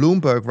see on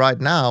Bloomberg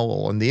right now,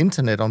 or on the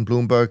internet on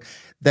Bloomberg,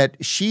 that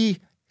she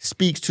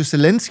speaks to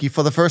Zelensky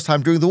for the first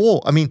time during the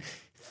war. I mean,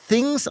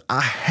 things are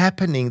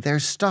happening.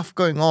 There's stuff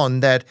going on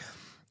that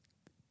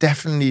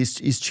definitely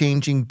is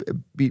changing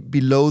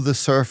below the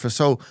surface.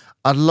 So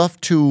I'd love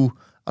to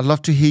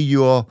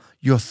hear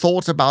your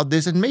thoughts about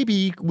this, and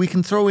maybe we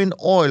can throw in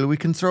oil, we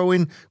can throw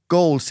in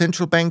gold,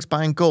 central banks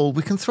buying gold,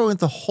 we can throw in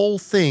the whole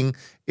thing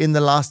in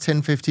the last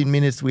 10, 15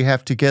 minutes we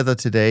have together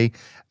today.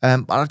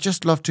 But I'd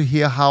just love to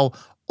hear how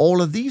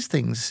all of these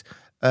things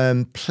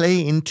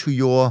play into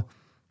your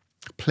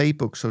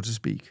playbook, so to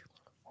speak.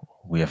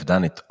 We have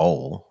done it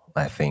all,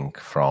 I think,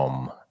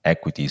 from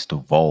equities to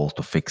vol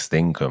to fixed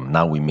income.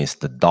 Now we miss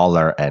the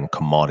dollar and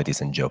commodities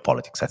and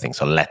geopolitics, I think.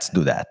 So let's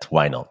do that.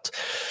 Why not?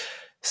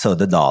 So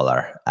the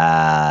dollar.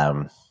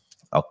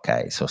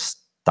 Okay, so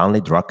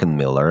Stanley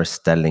Druckenmiller is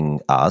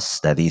telling us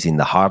that he's in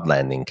the hard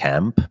landing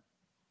camp,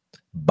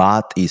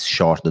 but he's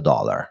short the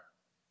dollar.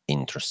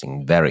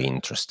 Interesting, very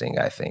interesting,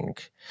 I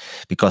think.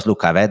 Because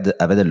look, I've had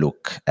a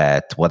look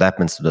at what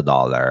happens to the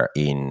dollar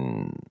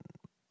in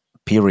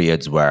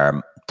periods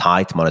where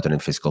tight monetary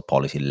and fiscal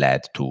policy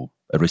led to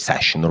a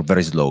recession or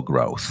very slow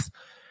growth.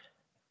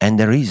 And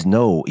there is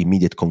no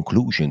immediate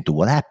conclusion to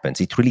what happens.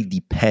 It really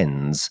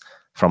depends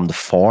from the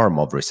form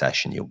of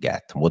recession you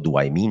get. What do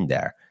I mean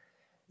there?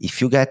 If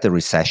you get a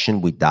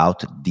recession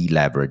without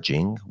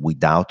deleveraging,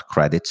 without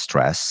credit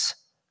stress,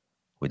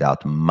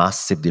 without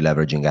massive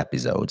deleveraging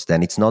episodes,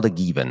 then it's not a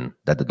given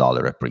that the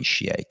dollar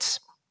appreciates.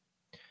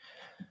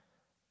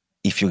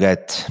 If you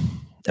get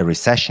a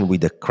recession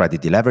with a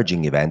credit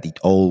deleveraging event, it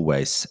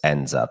always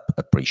ends up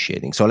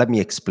appreciating. So let me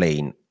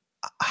explain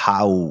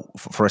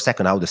for a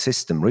second, how the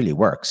system really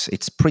works.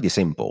 It's pretty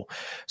simple.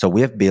 So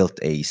we have built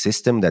a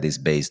system that is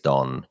based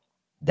on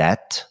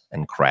debt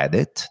and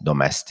credit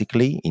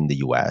domestically in the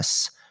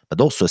US, but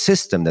also a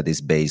system that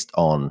is based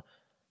on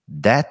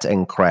debt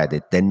and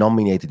credit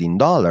denominated in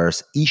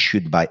dollars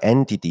issued by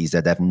entities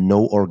that have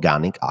no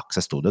organic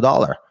access to the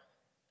dollar.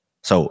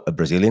 So a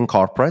Brazilian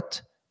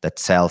corporate that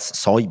sells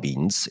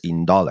soybeans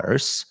in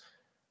dollars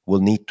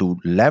will need to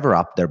lever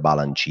up their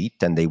balance sheet,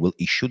 and they will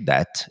issue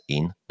debt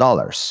in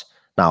dollars.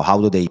 Now,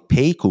 how do they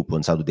pay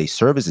coupons? How do they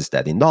service this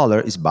debt in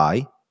dollars? Is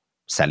by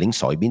selling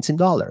soybeans in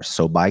dollars,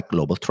 so by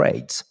global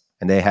trades.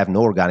 And they have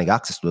no organic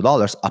access to the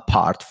dollars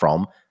apart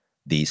from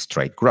this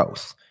trade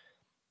growth.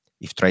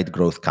 If trade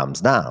growth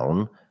comes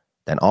down,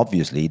 then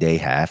obviously they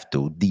have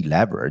to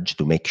deleverage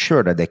to make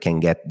sure that they can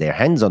get their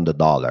hands on the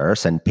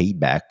dollars and pay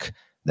back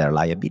their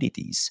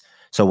liabilities.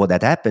 So what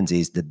that happens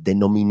is the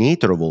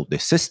denominator of all the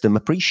system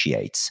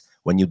appreciates.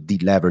 When you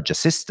deleverage a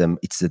system,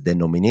 it's the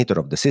denominator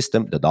of the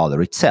system, the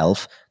dollar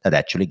itself, that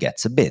actually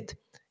gets a bid.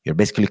 You're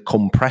basically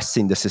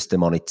compressing the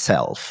system on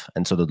itself,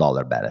 and so the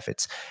dollar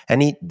benefits.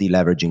 Any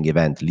deleveraging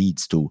event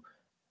leads to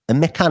a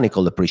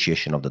mechanical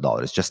appreciation of the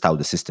dollar. It's just how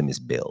the system is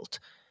built.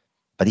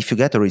 But if you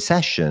get a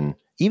recession,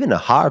 even a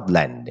hard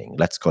landing,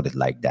 let's call it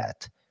like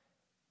that,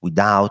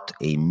 without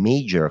a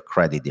major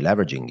credit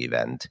deleveraging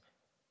event,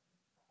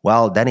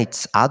 well, then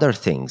it's other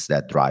things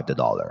that drive the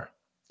dollar.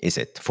 Is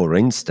it, for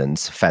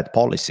instance, Fed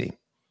policy?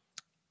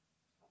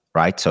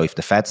 Right? So if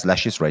the Fed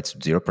slashes rates to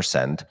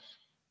 0%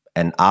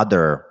 and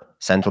other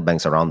central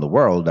banks around the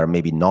world are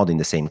maybe not in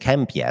the same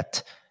camp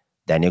yet,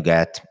 then you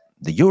get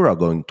the euro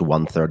going to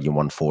 130 and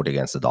 140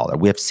 against the dollar.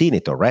 We have seen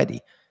it already.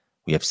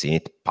 We have seen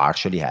it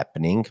partially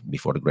happening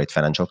before the great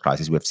financial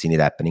crisis. We have seen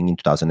it happening in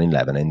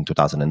 2011 and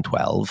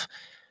 2012.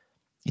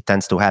 It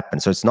tends to happen.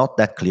 So it's not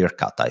that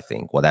clear-cut, I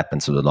think, what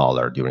happens to the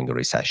dollar during a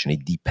recession.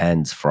 It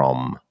depends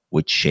from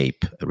which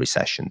shape a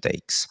recession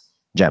takes.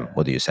 Jem,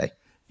 what do you say?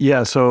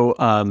 Yeah, so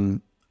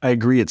I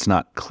agree it's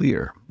not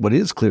clear. What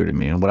is clear to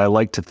me, and what I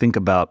like to think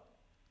about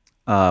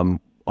on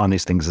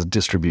these things is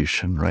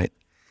distribution, right?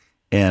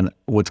 And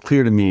what's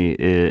clear to me,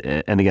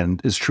 and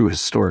again, is true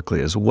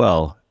historically as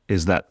well,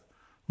 is that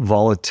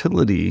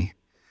volatility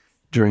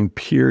during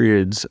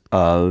periods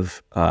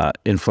of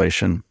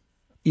inflation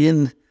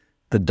in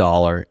the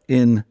dollar,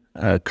 in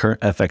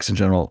current FX in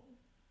general,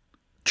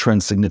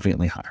 trends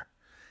significantly higher.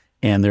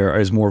 And there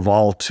is more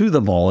vol to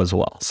the vol as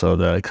well. So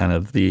the kind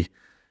of the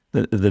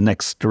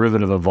next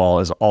derivative of vol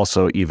is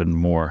also even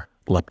more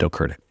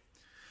leptokurtic.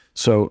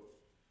 So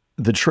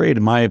the trade,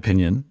 in my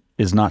opinion,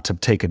 is not to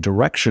take a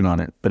direction on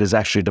it, but is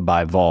actually to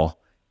buy vol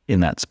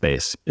in that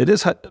space. It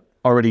is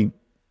already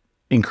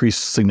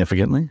increased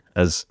significantly,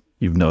 as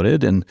you've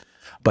noted,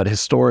 but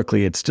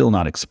historically it's still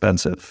not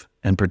expensive.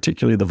 And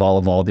particularly the vol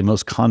of vol, the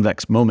most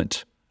convex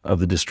moment of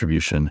the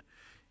distribution,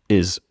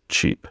 is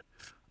cheap.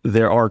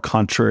 There are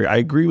contrary, I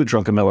agree with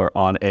Druckenmiller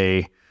on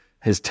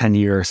his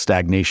 10-year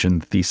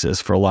stagnation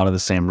thesis for a lot of the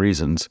same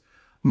reasons.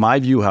 My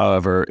view,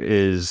 however,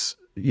 is,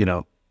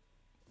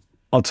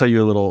 I'll tell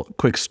you a little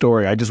quick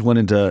story. I just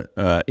went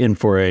in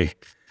for a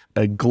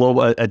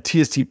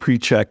TST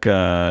pre-check,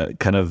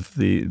 kind of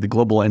the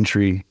global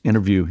entry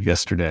interview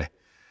yesterday.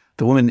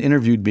 The woman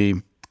interviewed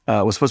me,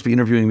 was supposed to be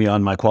interviewing me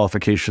on my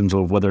qualifications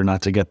of whether or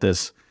not to get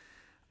this.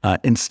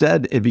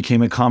 Instead, it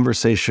became a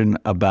conversation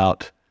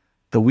about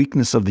the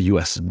weakness of the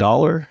U.S.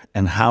 dollar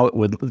and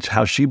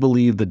how she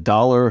believed the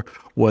dollar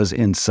was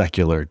in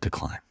secular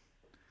decline.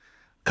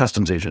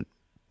 Customs agent.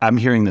 I'm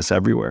hearing this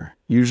everywhere.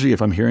 Usually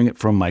if I'm hearing it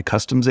from my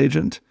customs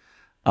agent,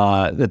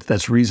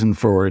 that's reason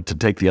for it to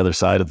take the other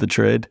side of the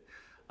trade.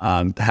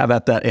 Have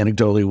at that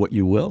anecdotally what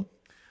you will.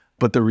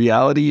 But the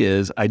reality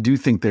is, I do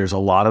think there's a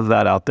lot of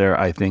that out there.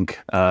 I think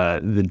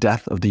the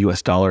death of the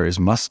U.S. dollar is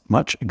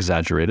much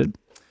exaggerated.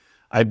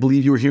 I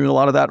believe you were hearing a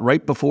lot of that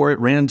right before it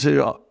ran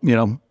to,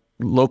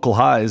 local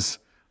highs,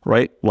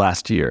 right,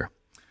 last year,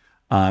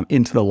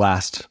 into the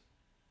last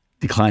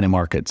decline in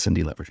markets and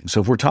deleveraging.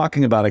 So if we're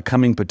talking about a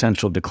coming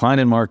potential decline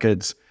in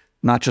markets,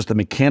 not just the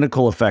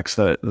mechanical effects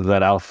that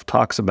Alf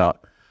talks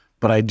about,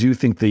 but I do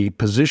think the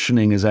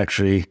positioning is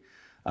actually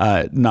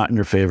not in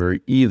your favor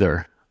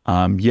either.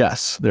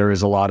 Yes, there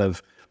is a lot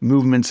of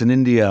movements in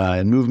India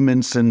and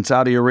movements in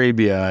Saudi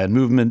Arabia and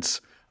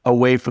movements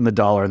away from the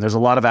dollar. And there's a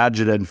lot of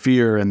agita and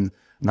fear, and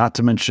not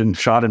to mention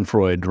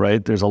Schadenfreude,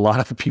 right? There's a lot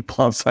of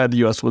people outside the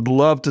U.S. would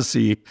love to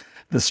see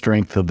the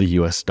strength of the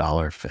U.S.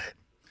 dollar fade.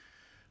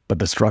 But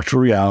the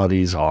structural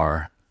realities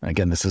are,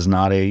 again, this is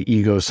not a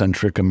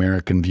egocentric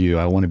American view.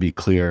 I want to be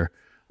clear.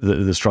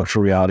 The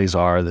structural realities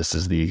are, this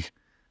is the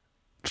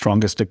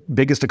strongest,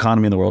 biggest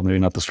economy in the world, maybe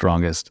not the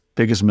strongest,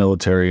 biggest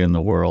military in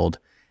the world.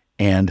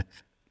 And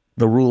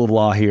the rule of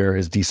law here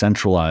is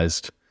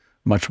decentralized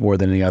much more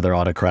than any other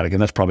autocratic.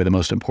 And that's probably the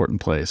most important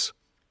place.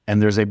 And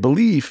there's a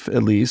belief,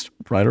 at least,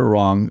 right or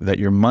wrong, that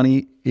your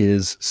money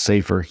is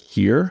safer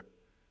here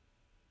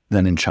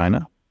than in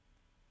China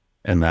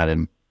and that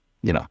in,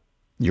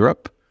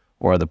 Europe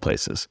or other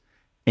places.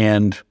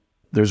 And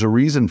there's a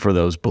reason for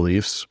those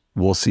beliefs.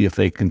 We'll see if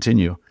they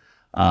continue.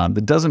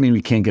 That doesn't mean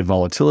we can't get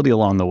volatility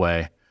along the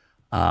way.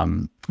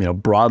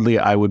 Broadly,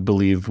 I would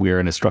believe we're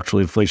in a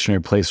structurally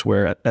inflationary place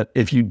where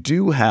if you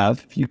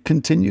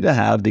continue to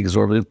have the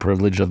exorbitant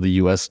privilege of the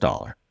US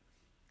dollar,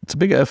 it's a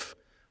big if,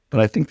 but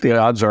I think the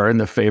odds are in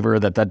the favor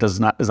that is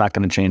not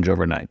going to change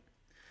overnight.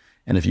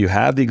 And if you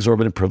have the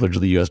exorbitant privilege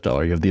of the US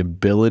dollar, you have the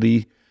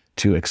ability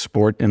to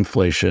export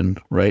inflation,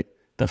 right?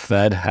 The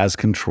Fed has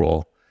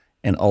control.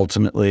 And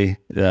ultimately,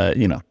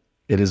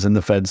 it is in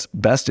the Fed's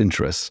best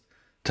interest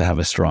to have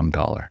a strong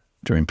dollar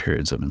during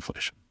periods of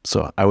inflation.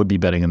 So I would be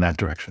betting in that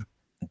direction.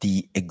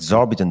 The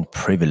exorbitant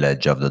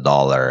privilege of the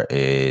dollar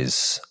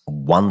is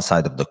one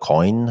side of the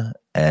coin.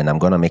 And I'm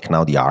going to make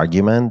now the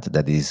argument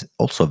that it is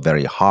also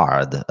very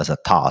hard as a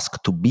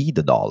task to be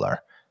the dollar,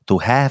 to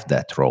have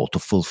that role, to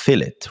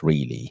fulfill it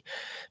really.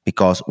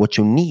 Because what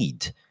you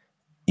need,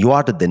 you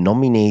are the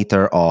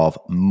denominator of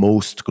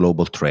most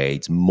global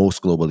trades,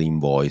 most global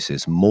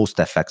invoices, most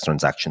FX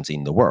transactions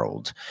in the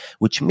world,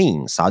 which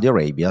means Saudi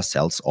Arabia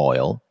sells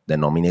oil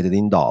denominated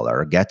in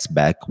dollar, gets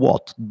back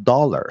what?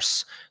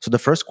 Dollars. So the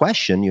first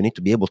question you need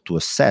to be able to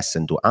assess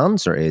and to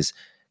answer is,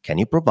 can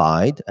you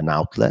provide an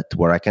outlet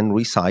where I can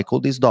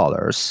recycle these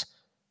dollars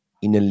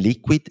in a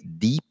liquid,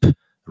 deep,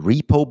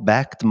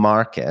 repo-backed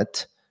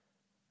market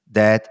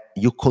that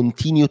you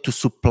continue to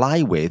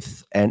supply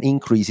with and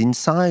increase in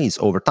size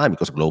over time,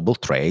 because global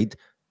trade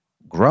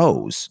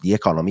grows, the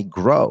economy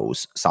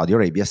grows. Saudi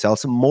Arabia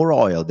sells more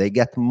oil, they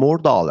get more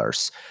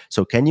dollars.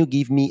 So can you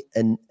give me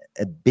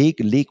a big,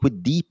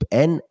 liquid, deep,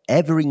 and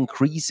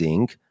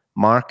ever-increasing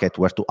market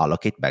where to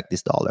allocate back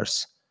these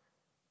dollars?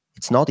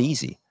 It's not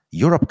easy.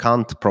 Europe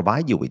can't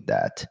provide you with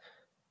that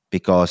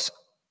because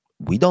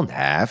we don't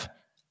have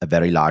a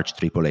very large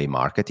AAA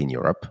market in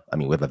Europe. I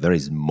mean, we have a very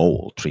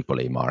small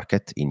AAA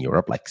market in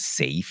Europe, like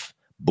safe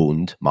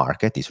Bund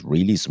market is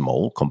really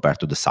small compared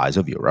to the size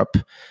of Europe.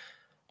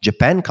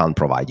 Japan can't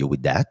provide you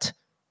with that.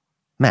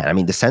 Man, I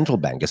mean, the central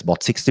bank has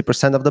bought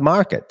 60% of the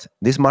market.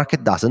 This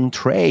market doesn't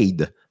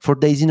trade for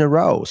days in a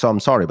row. So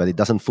I'm sorry, but it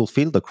doesn't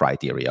fulfill the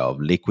criteria of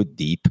liquid,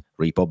 deep,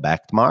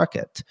 repo-backed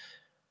market.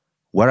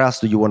 Where else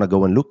do you want to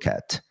go and look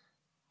at?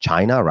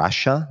 China,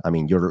 Russia? I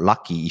mean, you're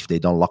lucky if they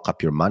don't lock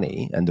up your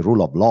money, and the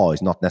rule of law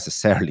is not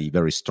necessarily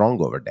very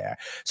strong over there.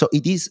 So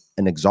it is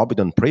an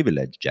exorbitant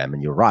privilege, Jem,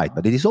 and you're right,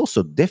 but it is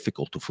also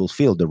difficult to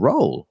fulfill the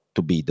role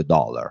to be the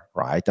dollar,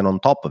 right? And on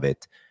top of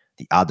it,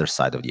 the other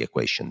side of the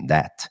equation,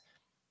 that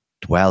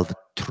 $12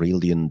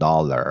 trillion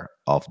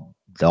of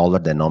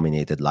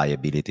dollar-denominated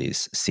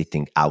liabilities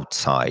sitting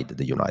outside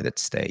the United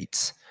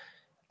States.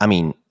 I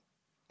mean,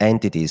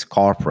 entities,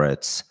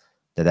 corporates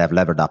that have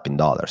levered up in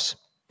dollars.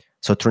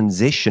 So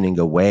transitioning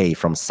away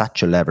from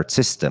such a levered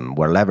system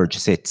where leverage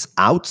sits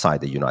outside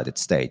the United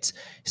States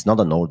is not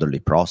an orderly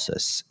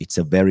process. It's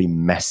a very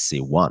messy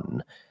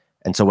one.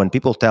 And so when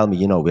people tell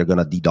me, we're going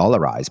to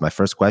de-dollarize, my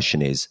first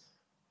question is,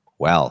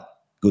 well,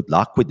 good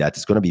luck with that.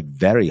 It's going to be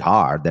very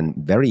hard and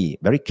very,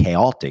 very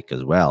chaotic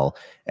as well.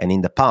 And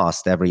in the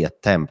past, every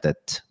attempt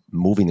at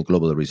moving the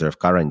global reserve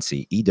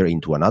currency either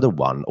into another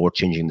one or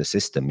changing the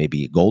system,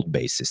 maybe a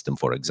gold-based system,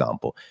 for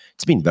example,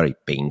 it's been very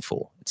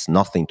painful. It's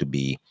nothing to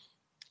be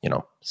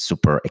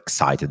super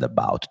excited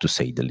about, to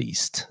say the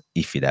least,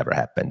 if it ever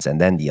happens. And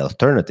then the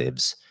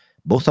alternatives,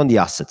 both on the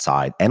asset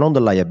side and on the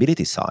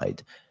liability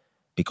side,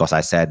 because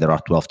I said there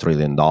are $12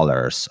 trillion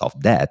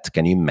of debt.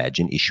 Can you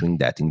imagine issuing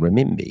that in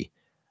renminbi?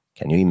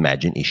 Can you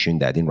imagine issuing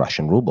that in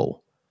Russian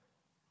ruble?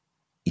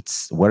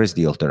 Where is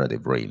the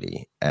alternative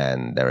really?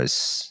 And there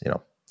is,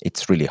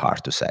 it's really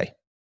hard to say.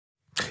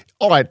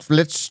 All right,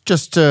 let's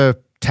just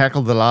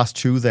tackle the last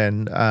two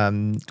then.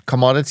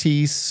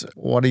 Commodities.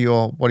 What are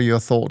your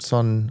thoughts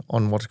on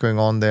what's going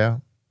on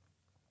there?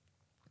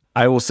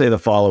 I will say the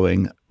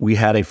following: we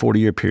had a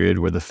 40-year period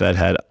where the Fed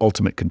had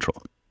ultimate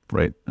control.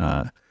 Right?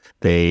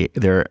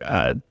 Their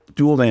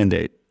dual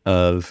mandate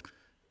of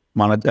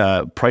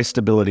price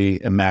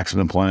stability and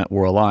maximum employment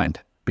were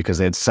aligned because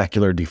they had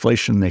secular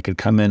deflation. They could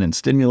come in and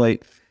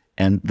stimulate,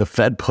 and the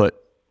Fed put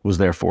was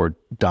therefore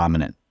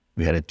dominant.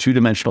 We had a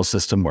two-dimensional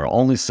system where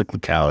only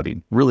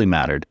cyclicality really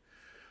mattered.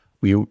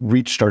 We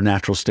reached our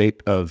natural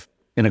state of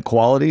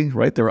inequality,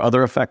 right? There are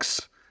other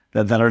effects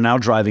that are now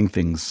driving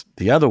things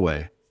the other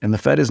way. And the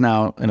Fed is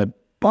now in a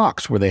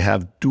box where they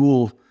have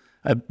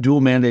a dual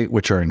mandate,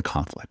 which are in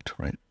conflict,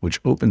 right? Which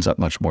opens up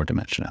much more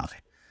dimensionality.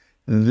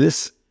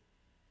 This,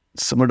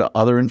 similar to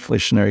other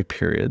inflationary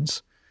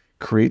periods,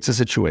 creates a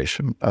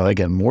situation,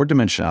 again, more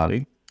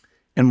dimensionality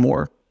and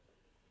more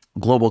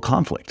global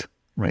conflict,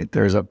 right?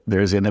 There's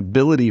an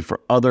ability for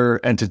other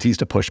entities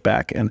to push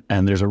back,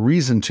 and there's a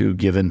reason to,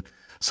 given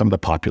some of the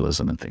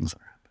populism and things that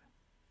are happening.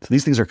 So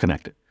these things are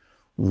connected.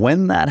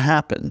 When that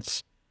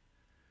happens,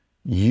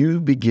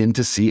 you begin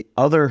to see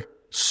other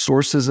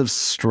sources of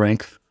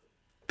strength.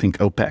 Think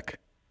OPEC,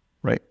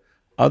 right?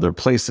 Other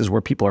places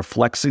where people are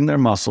flexing their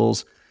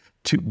muscles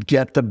to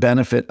get the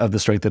benefit of the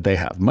strength that they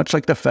have. Much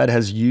like the Fed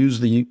has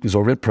used the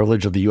exorbitant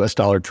privilege of the US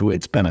dollar to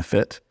its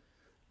benefit,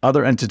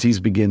 other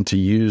entities begin to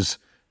use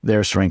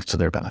their strength to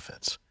their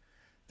benefits.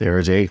 there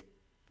is a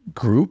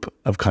group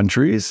of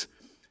countries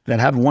that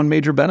have one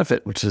major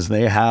benefit, which is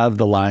they have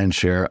the lion's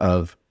share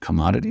of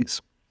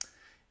commodities.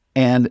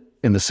 And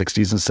in the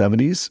 60s and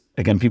 70s,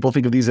 again, people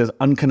think of these as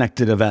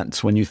unconnected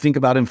events. When you think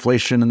about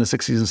inflation in the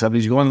 60s and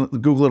 70s, you go on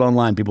Google it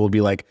online, people will be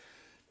like,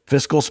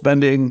 fiscal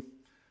spending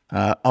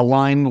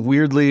aligned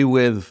weirdly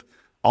with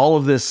all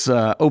of this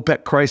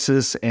OPEC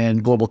crisis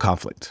and global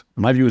conflict.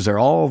 My view is they're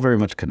all very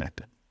much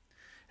connected.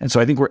 And so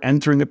I think we're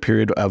entering a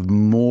period of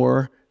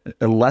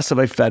less of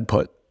a Fed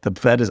put. The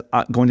Fed is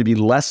going to be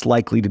less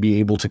likely to be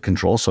able to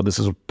control. So this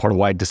is part of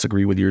why I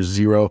disagree with your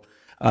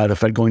the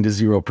Fed going to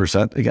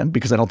 0% again,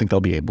 because I don't think they'll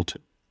be able to.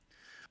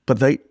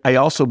 But I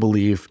also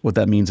believe what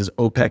that means is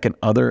OPEC and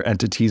other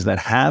entities that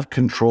have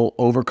control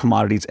over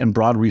commodities and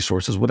broad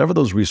resources, whatever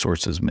those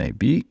resources may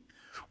be,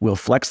 will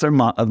flex their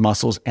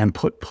muscles and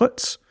put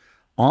puts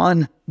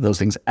on those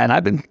things. And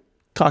I've been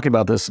talking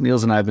about this,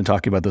 Niels and I have been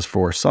talking about this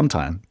for some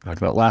time. We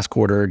talked about last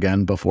quarter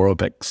again before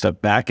OPEC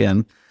stepped back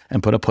in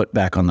and put a put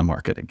back on the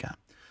market again.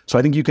 So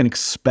I think you can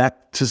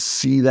expect to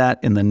see that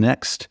in the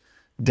next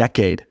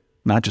decade,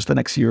 not just the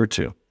next year or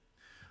two.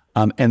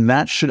 And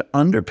that should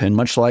underpin,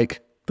 much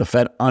like the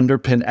Fed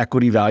underpin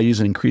equity values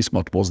and increase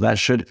multiples, that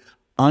should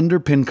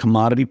underpin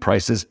commodity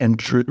prices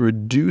and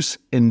reduce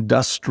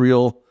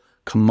industrial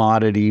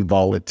commodity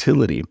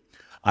volatility.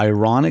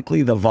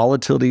 Ironically, the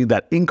volatility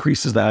that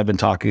increases that I've been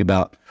talking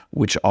about,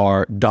 which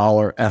are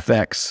dollar,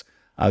 FX,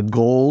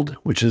 gold,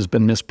 which has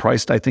been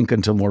mispriced, I think,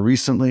 until more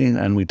recently,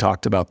 and we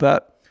talked about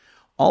that.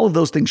 All of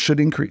those things should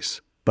increase.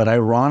 But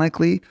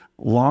ironically,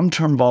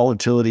 long-term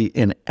volatility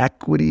in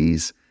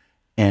equities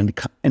and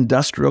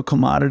industrial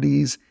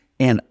commodities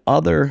and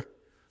other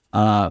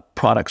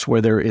products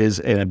where there is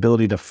an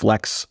ability to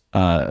flex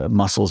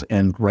muscles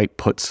and write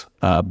puts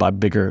by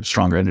bigger,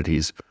 stronger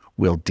entities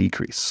will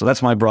decrease. So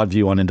that's my broad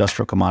view on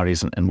industrial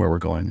commodities and where we're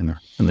going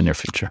in the near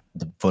future.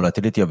 The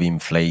volatility of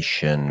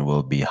inflation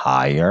will be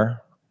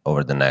higher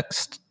over the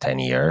next 10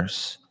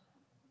 years.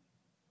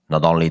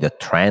 Not only the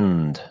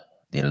trend,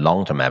 the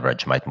long-term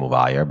average might move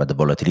higher, but the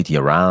volatility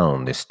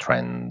around this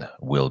trend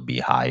will be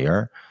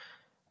higher,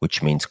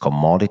 which means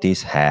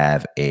commodities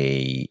have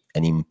an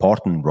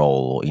important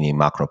role in a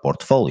macro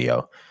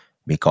portfolio,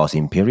 because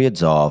in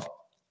periods of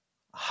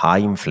high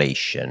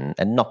inflation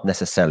and not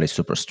necessarily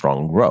super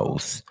strong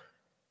growth,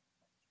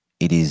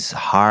 it is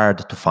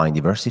hard to find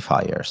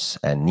diversifiers.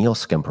 And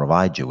Niels can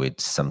provide you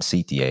with some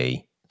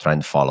CTA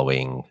trend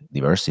following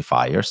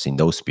diversifiers. In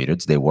those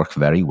periods, they work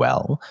very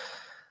well.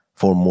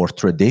 For more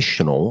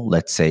traditional,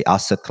 let's say,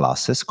 asset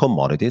classes,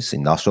 commodities,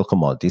 industrial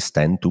commodities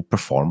tend to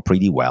perform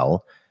pretty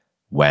well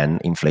when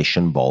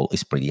inflation ball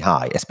is pretty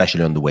high,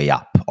 especially on the way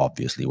up,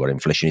 obviously, where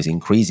inflation is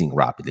increasing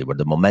rapidly, where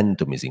the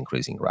momentum is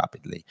increasing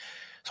rapidly.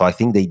 So I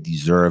think they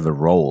deserve a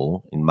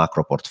role in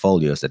macro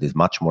portfolios that is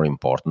much more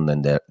important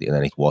than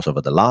it was over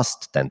the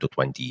last 10 to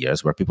 20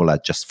 years, where people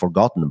had just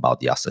forgotten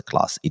about the asset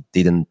class. It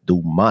didn't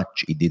do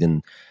much. It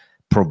didn't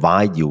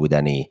provide you with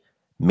any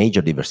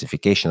major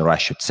diversification, or I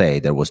should say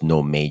there was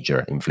no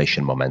major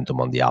inflation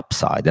momentum on the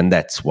upside. And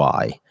that's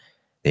why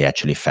they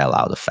actually fell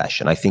out of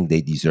fashion. I think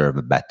they deserve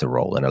a better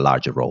role and a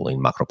larger role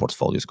in macro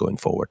portfolios going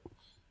forward.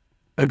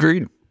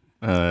 Agreed.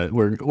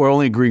 We're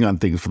only agreeing on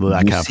things for the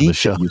back half of the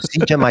show. You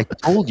see, Jim, I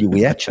told you,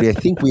 I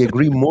think we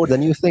agree more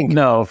than you think.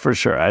 No, for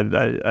sure.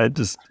 I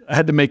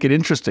had to make it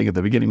interesting at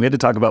the beginning. We had to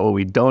talk about what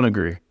we don't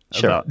agree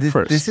about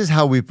first. This is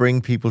how we bring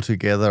people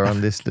together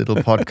on this little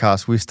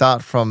podcast. We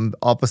start from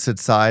opposite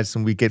sides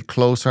and we get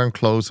closer and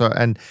closer.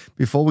 And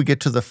before we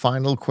get to the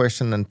final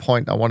question and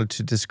point I wanted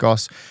to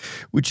discuss,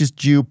 which is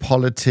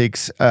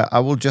geopolitics, I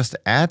will just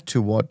add to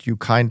what you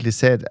kindly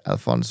said,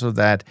 Alfonso,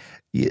 that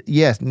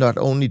yes, not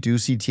only do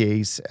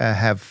CTAs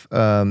have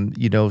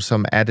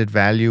some added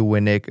value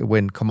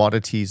when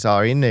commodities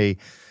are in a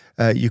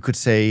you could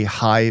say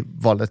high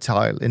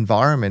volatile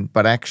environment,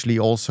 but actually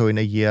also in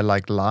a year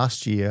like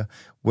last year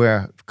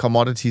where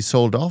commodities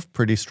sold off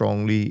pretty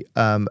strongly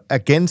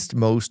against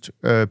most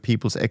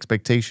people's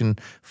expectation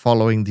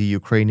following the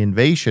Ukraine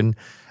invasion,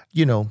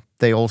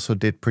 they also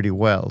did pretty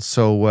well.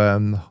 So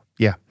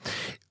yeah.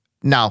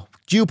 Now,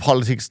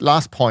 geopolitics,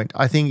 last point.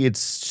 I think it's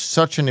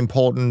such an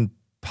important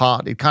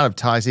part. It kind of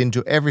ties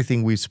into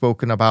everything we've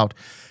spoken about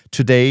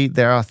today.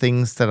 There are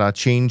things that are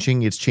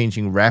changing. It's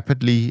changing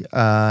rapidly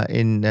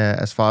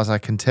as far as I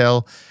can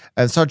tell.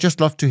 And so I'd just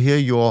love to hear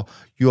your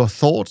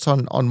thoughts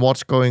on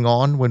what's going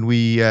on when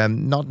we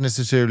not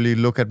necessarily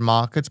look at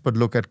markets, but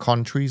look at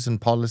countries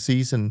and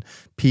policies and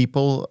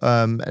people.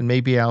 And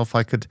maybe, Alf,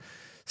 I could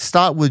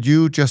start with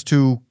you just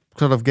to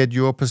sort of get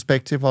your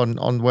perspective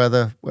on where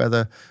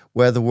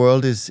the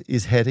world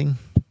is heading.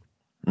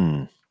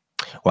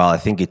 Well, I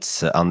think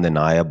it's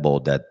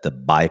undeniable that the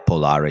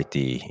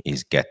bipolarity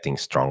is getting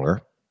stronger.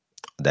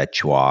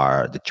 That you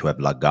have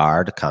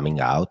Lagarde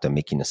coming out and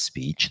making a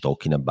speech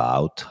talking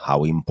about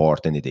how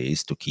important it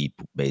is to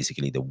keep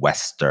basically the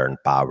Western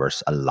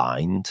powers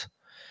aligned.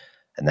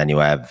 And then you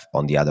have,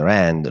 on the other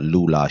end,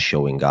 Lula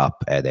showing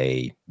up at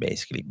a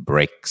basically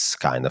BRICS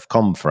kind of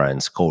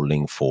conference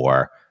calling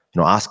for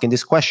asking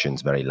these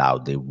questions very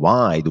loudly.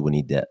 Why do we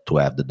need to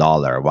have the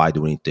dollar? Why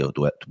do we need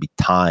to be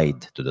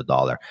tied to the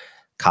dollar?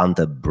 Can't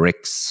a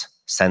BRICS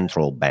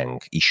central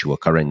bank issue a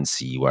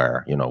currency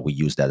where, we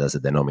use that as a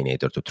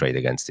denominator to trade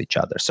against each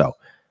other? So,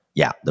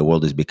 yeah, the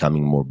world is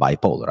becoming more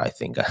bipolar, I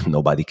think.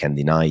 Nobody can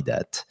deny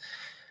that.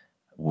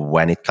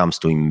 When it comes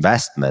to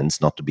investments,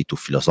 not to be too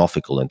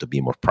philosophical and to be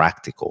more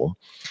practical,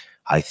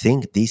 I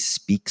think this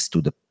speaks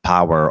to the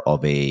power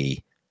of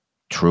a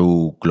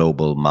true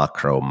global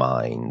macro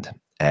mind.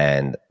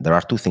 And there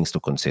are two things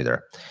to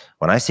consider.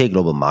 When I say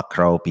global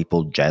macro,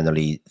 people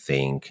generally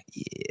think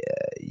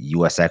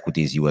US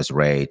equities, US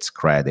rates,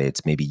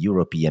 credits, maybe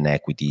European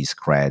equities,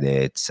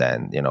 credits,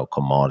 and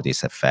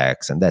commodities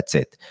effects, and that's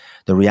it.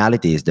 The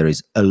reality is there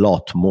is a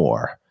lot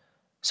more.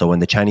 So when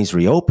the Chinese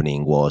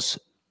reopening was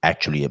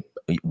actually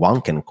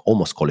one can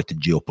almost call it a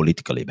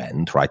geopolitical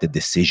event, right? A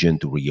decision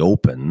to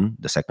reopen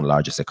the second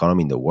largest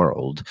economy in the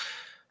world.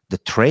 The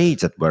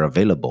trades that were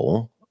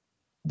available,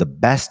 the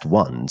best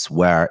ones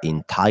were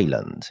in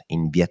Thailand,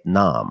 in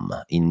Vietnam,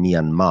 in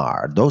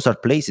Myanmar. Those are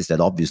places that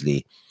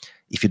obviously,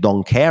 if you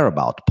don't care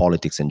about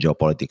politics and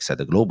geopolitics at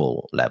the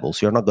global levels,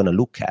 you're not going to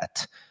look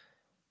at.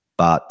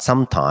 But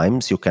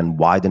sometimes you can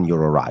widen your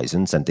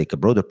horizons and take a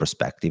broader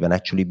perspective and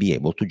actually be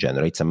able to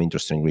generate some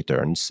interesting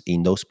returns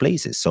in those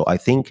places. So I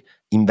think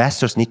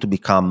investors need to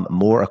become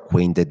more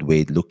acquainted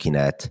with looking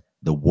at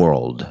the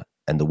world.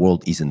 And the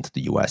world isn't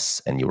the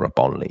US and Europe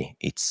only.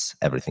 It's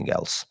everything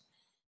else.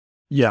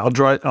 Yeah,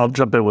 I'll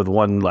jump in with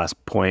one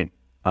last point.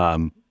 How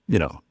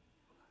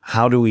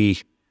do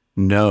we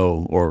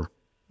know, or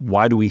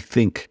why do we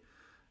think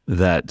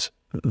that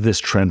this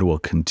trend will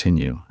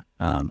continue?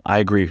 I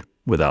agree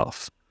with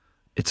Alf.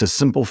 It's a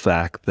simple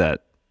fact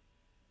that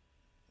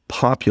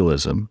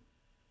populism,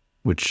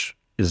 which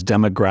is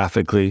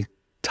demographically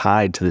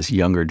tied to this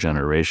younger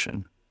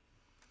generation,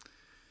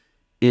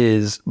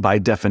 is by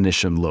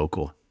definition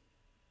local.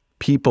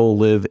 People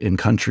live in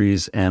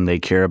countries and they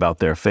care about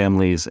their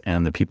families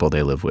and the people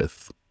they live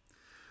with.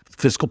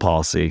 Fiscal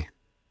policy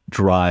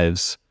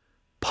drives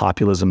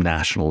populism,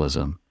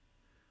 nationalism.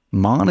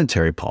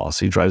 Monetary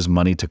policy drives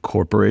money to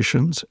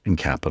corporations and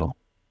capital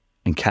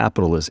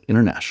is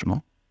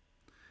international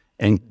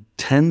and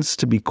tends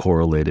to be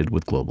correlated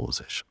with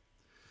globalization.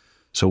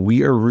 So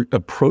we are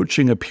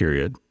approaching a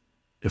period,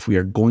 if we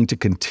are going to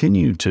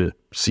continue to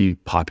see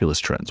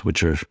populist trends,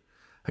 which are,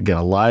 again,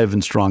 alive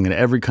and strong in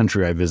every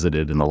country I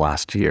visited in the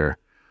last year.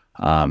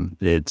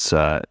 It's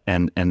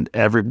and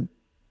every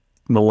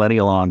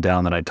millennial on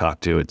down that I talk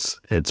to,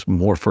 it's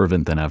more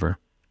fervent than ever.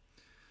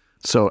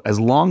 So as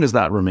long as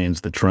that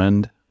remains the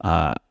trend,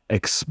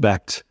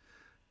 expect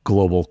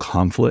global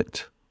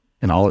conflict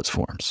in all its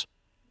forms,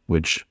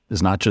 which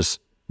is not just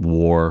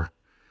war,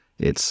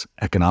 it's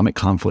economic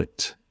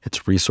conflict,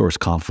 it's resource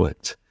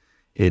conflict,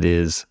 it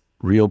is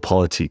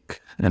realpolitik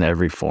in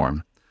every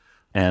form.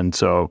 And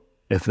so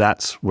if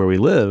that's where we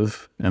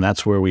live and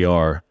that's where we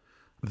are,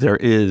 there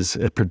is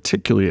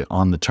particularly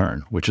on the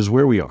turn, which is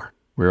where we are.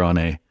 We're on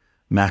a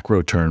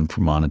macro turn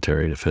from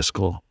monetary to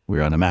fiscal.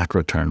 We're on a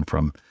macro turn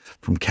from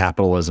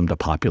capitalism to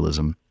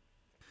populism.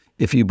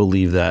 If you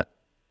believe that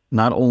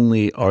not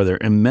only are there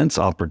immense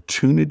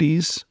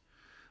opportunities,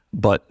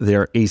 but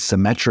there are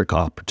asymmetric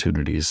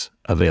opportunities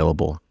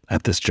available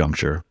at this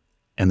juncture,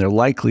 and they're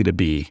likely to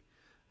be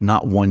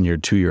not 1 year,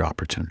 2 year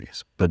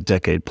opportunities, but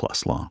decade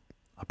plus long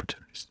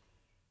opportunities.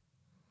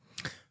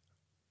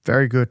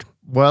 Very good.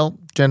 Well,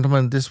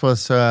 gentlemen, this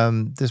was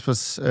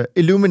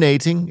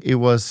illuminating. It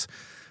was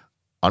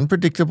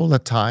unpredictable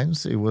at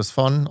times. It was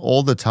fun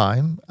all the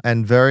time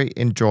and very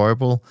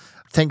enjoyable.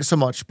 Thanks so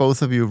much,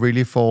 both of you,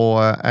 really,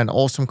 for an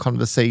awesome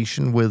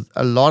conversation with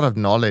a lot of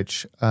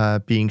knowledge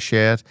being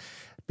shared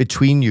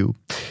between you.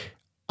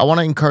 I want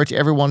to encourage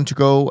everyone to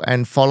go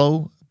and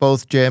follow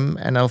both Jem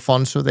and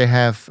Alfonso. They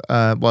have,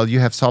 you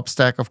have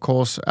Substack, of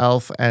course,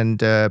 Alf, and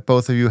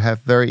both of you have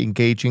very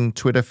engaging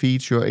Twitter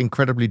feeds. You're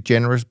incredibly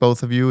generous,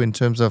 both of you, in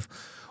terms of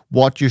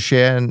what you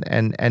share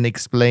and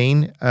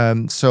explain.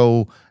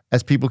 So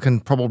as people can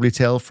probably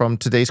tell from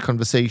today's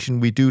conversation,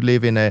 we do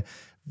live in a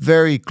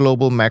very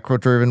global,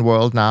 macro-driven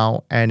world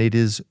now, and it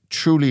is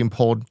truly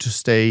important to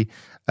stay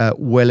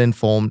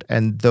well-informed.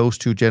 And those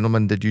two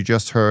gentlemen that you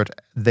just heard,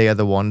 they are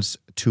the ones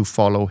to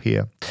follow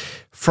here.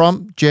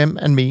 From Jem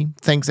and me,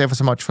 thanks ever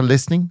so much for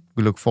listening.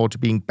 We look forward to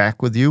being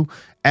back with you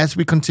as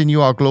we continue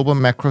our Global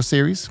Macro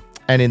series.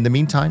 And in the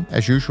meantime,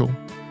 as usual,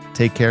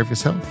 take care of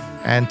yourself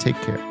and take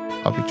care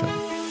of each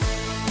other.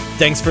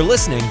 Thanks for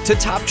listening to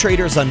Top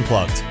Traders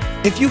Unplugged.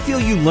 If you feel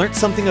you learned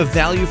something of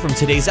value from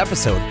today's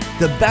episode,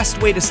 the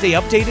best way to stay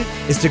updated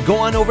is to go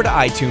on over to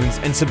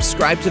iTunes and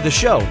subscribe to the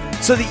show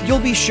so that you'll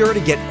be sure to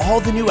get all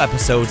the new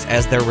episodes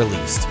as they're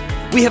released.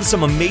 We have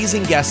some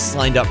amazing guests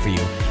lined up for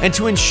you, and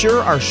to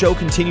ensure our show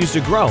continues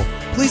to grow,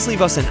 please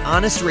leave us an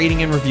honest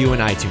rating and review in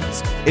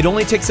iTunes. It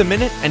only takes a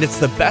minute, and it's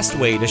the best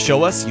way to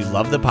show us you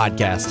love the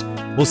podcast.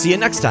 We'll see you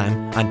next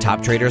time on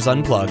Top Traders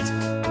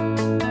Unplugged.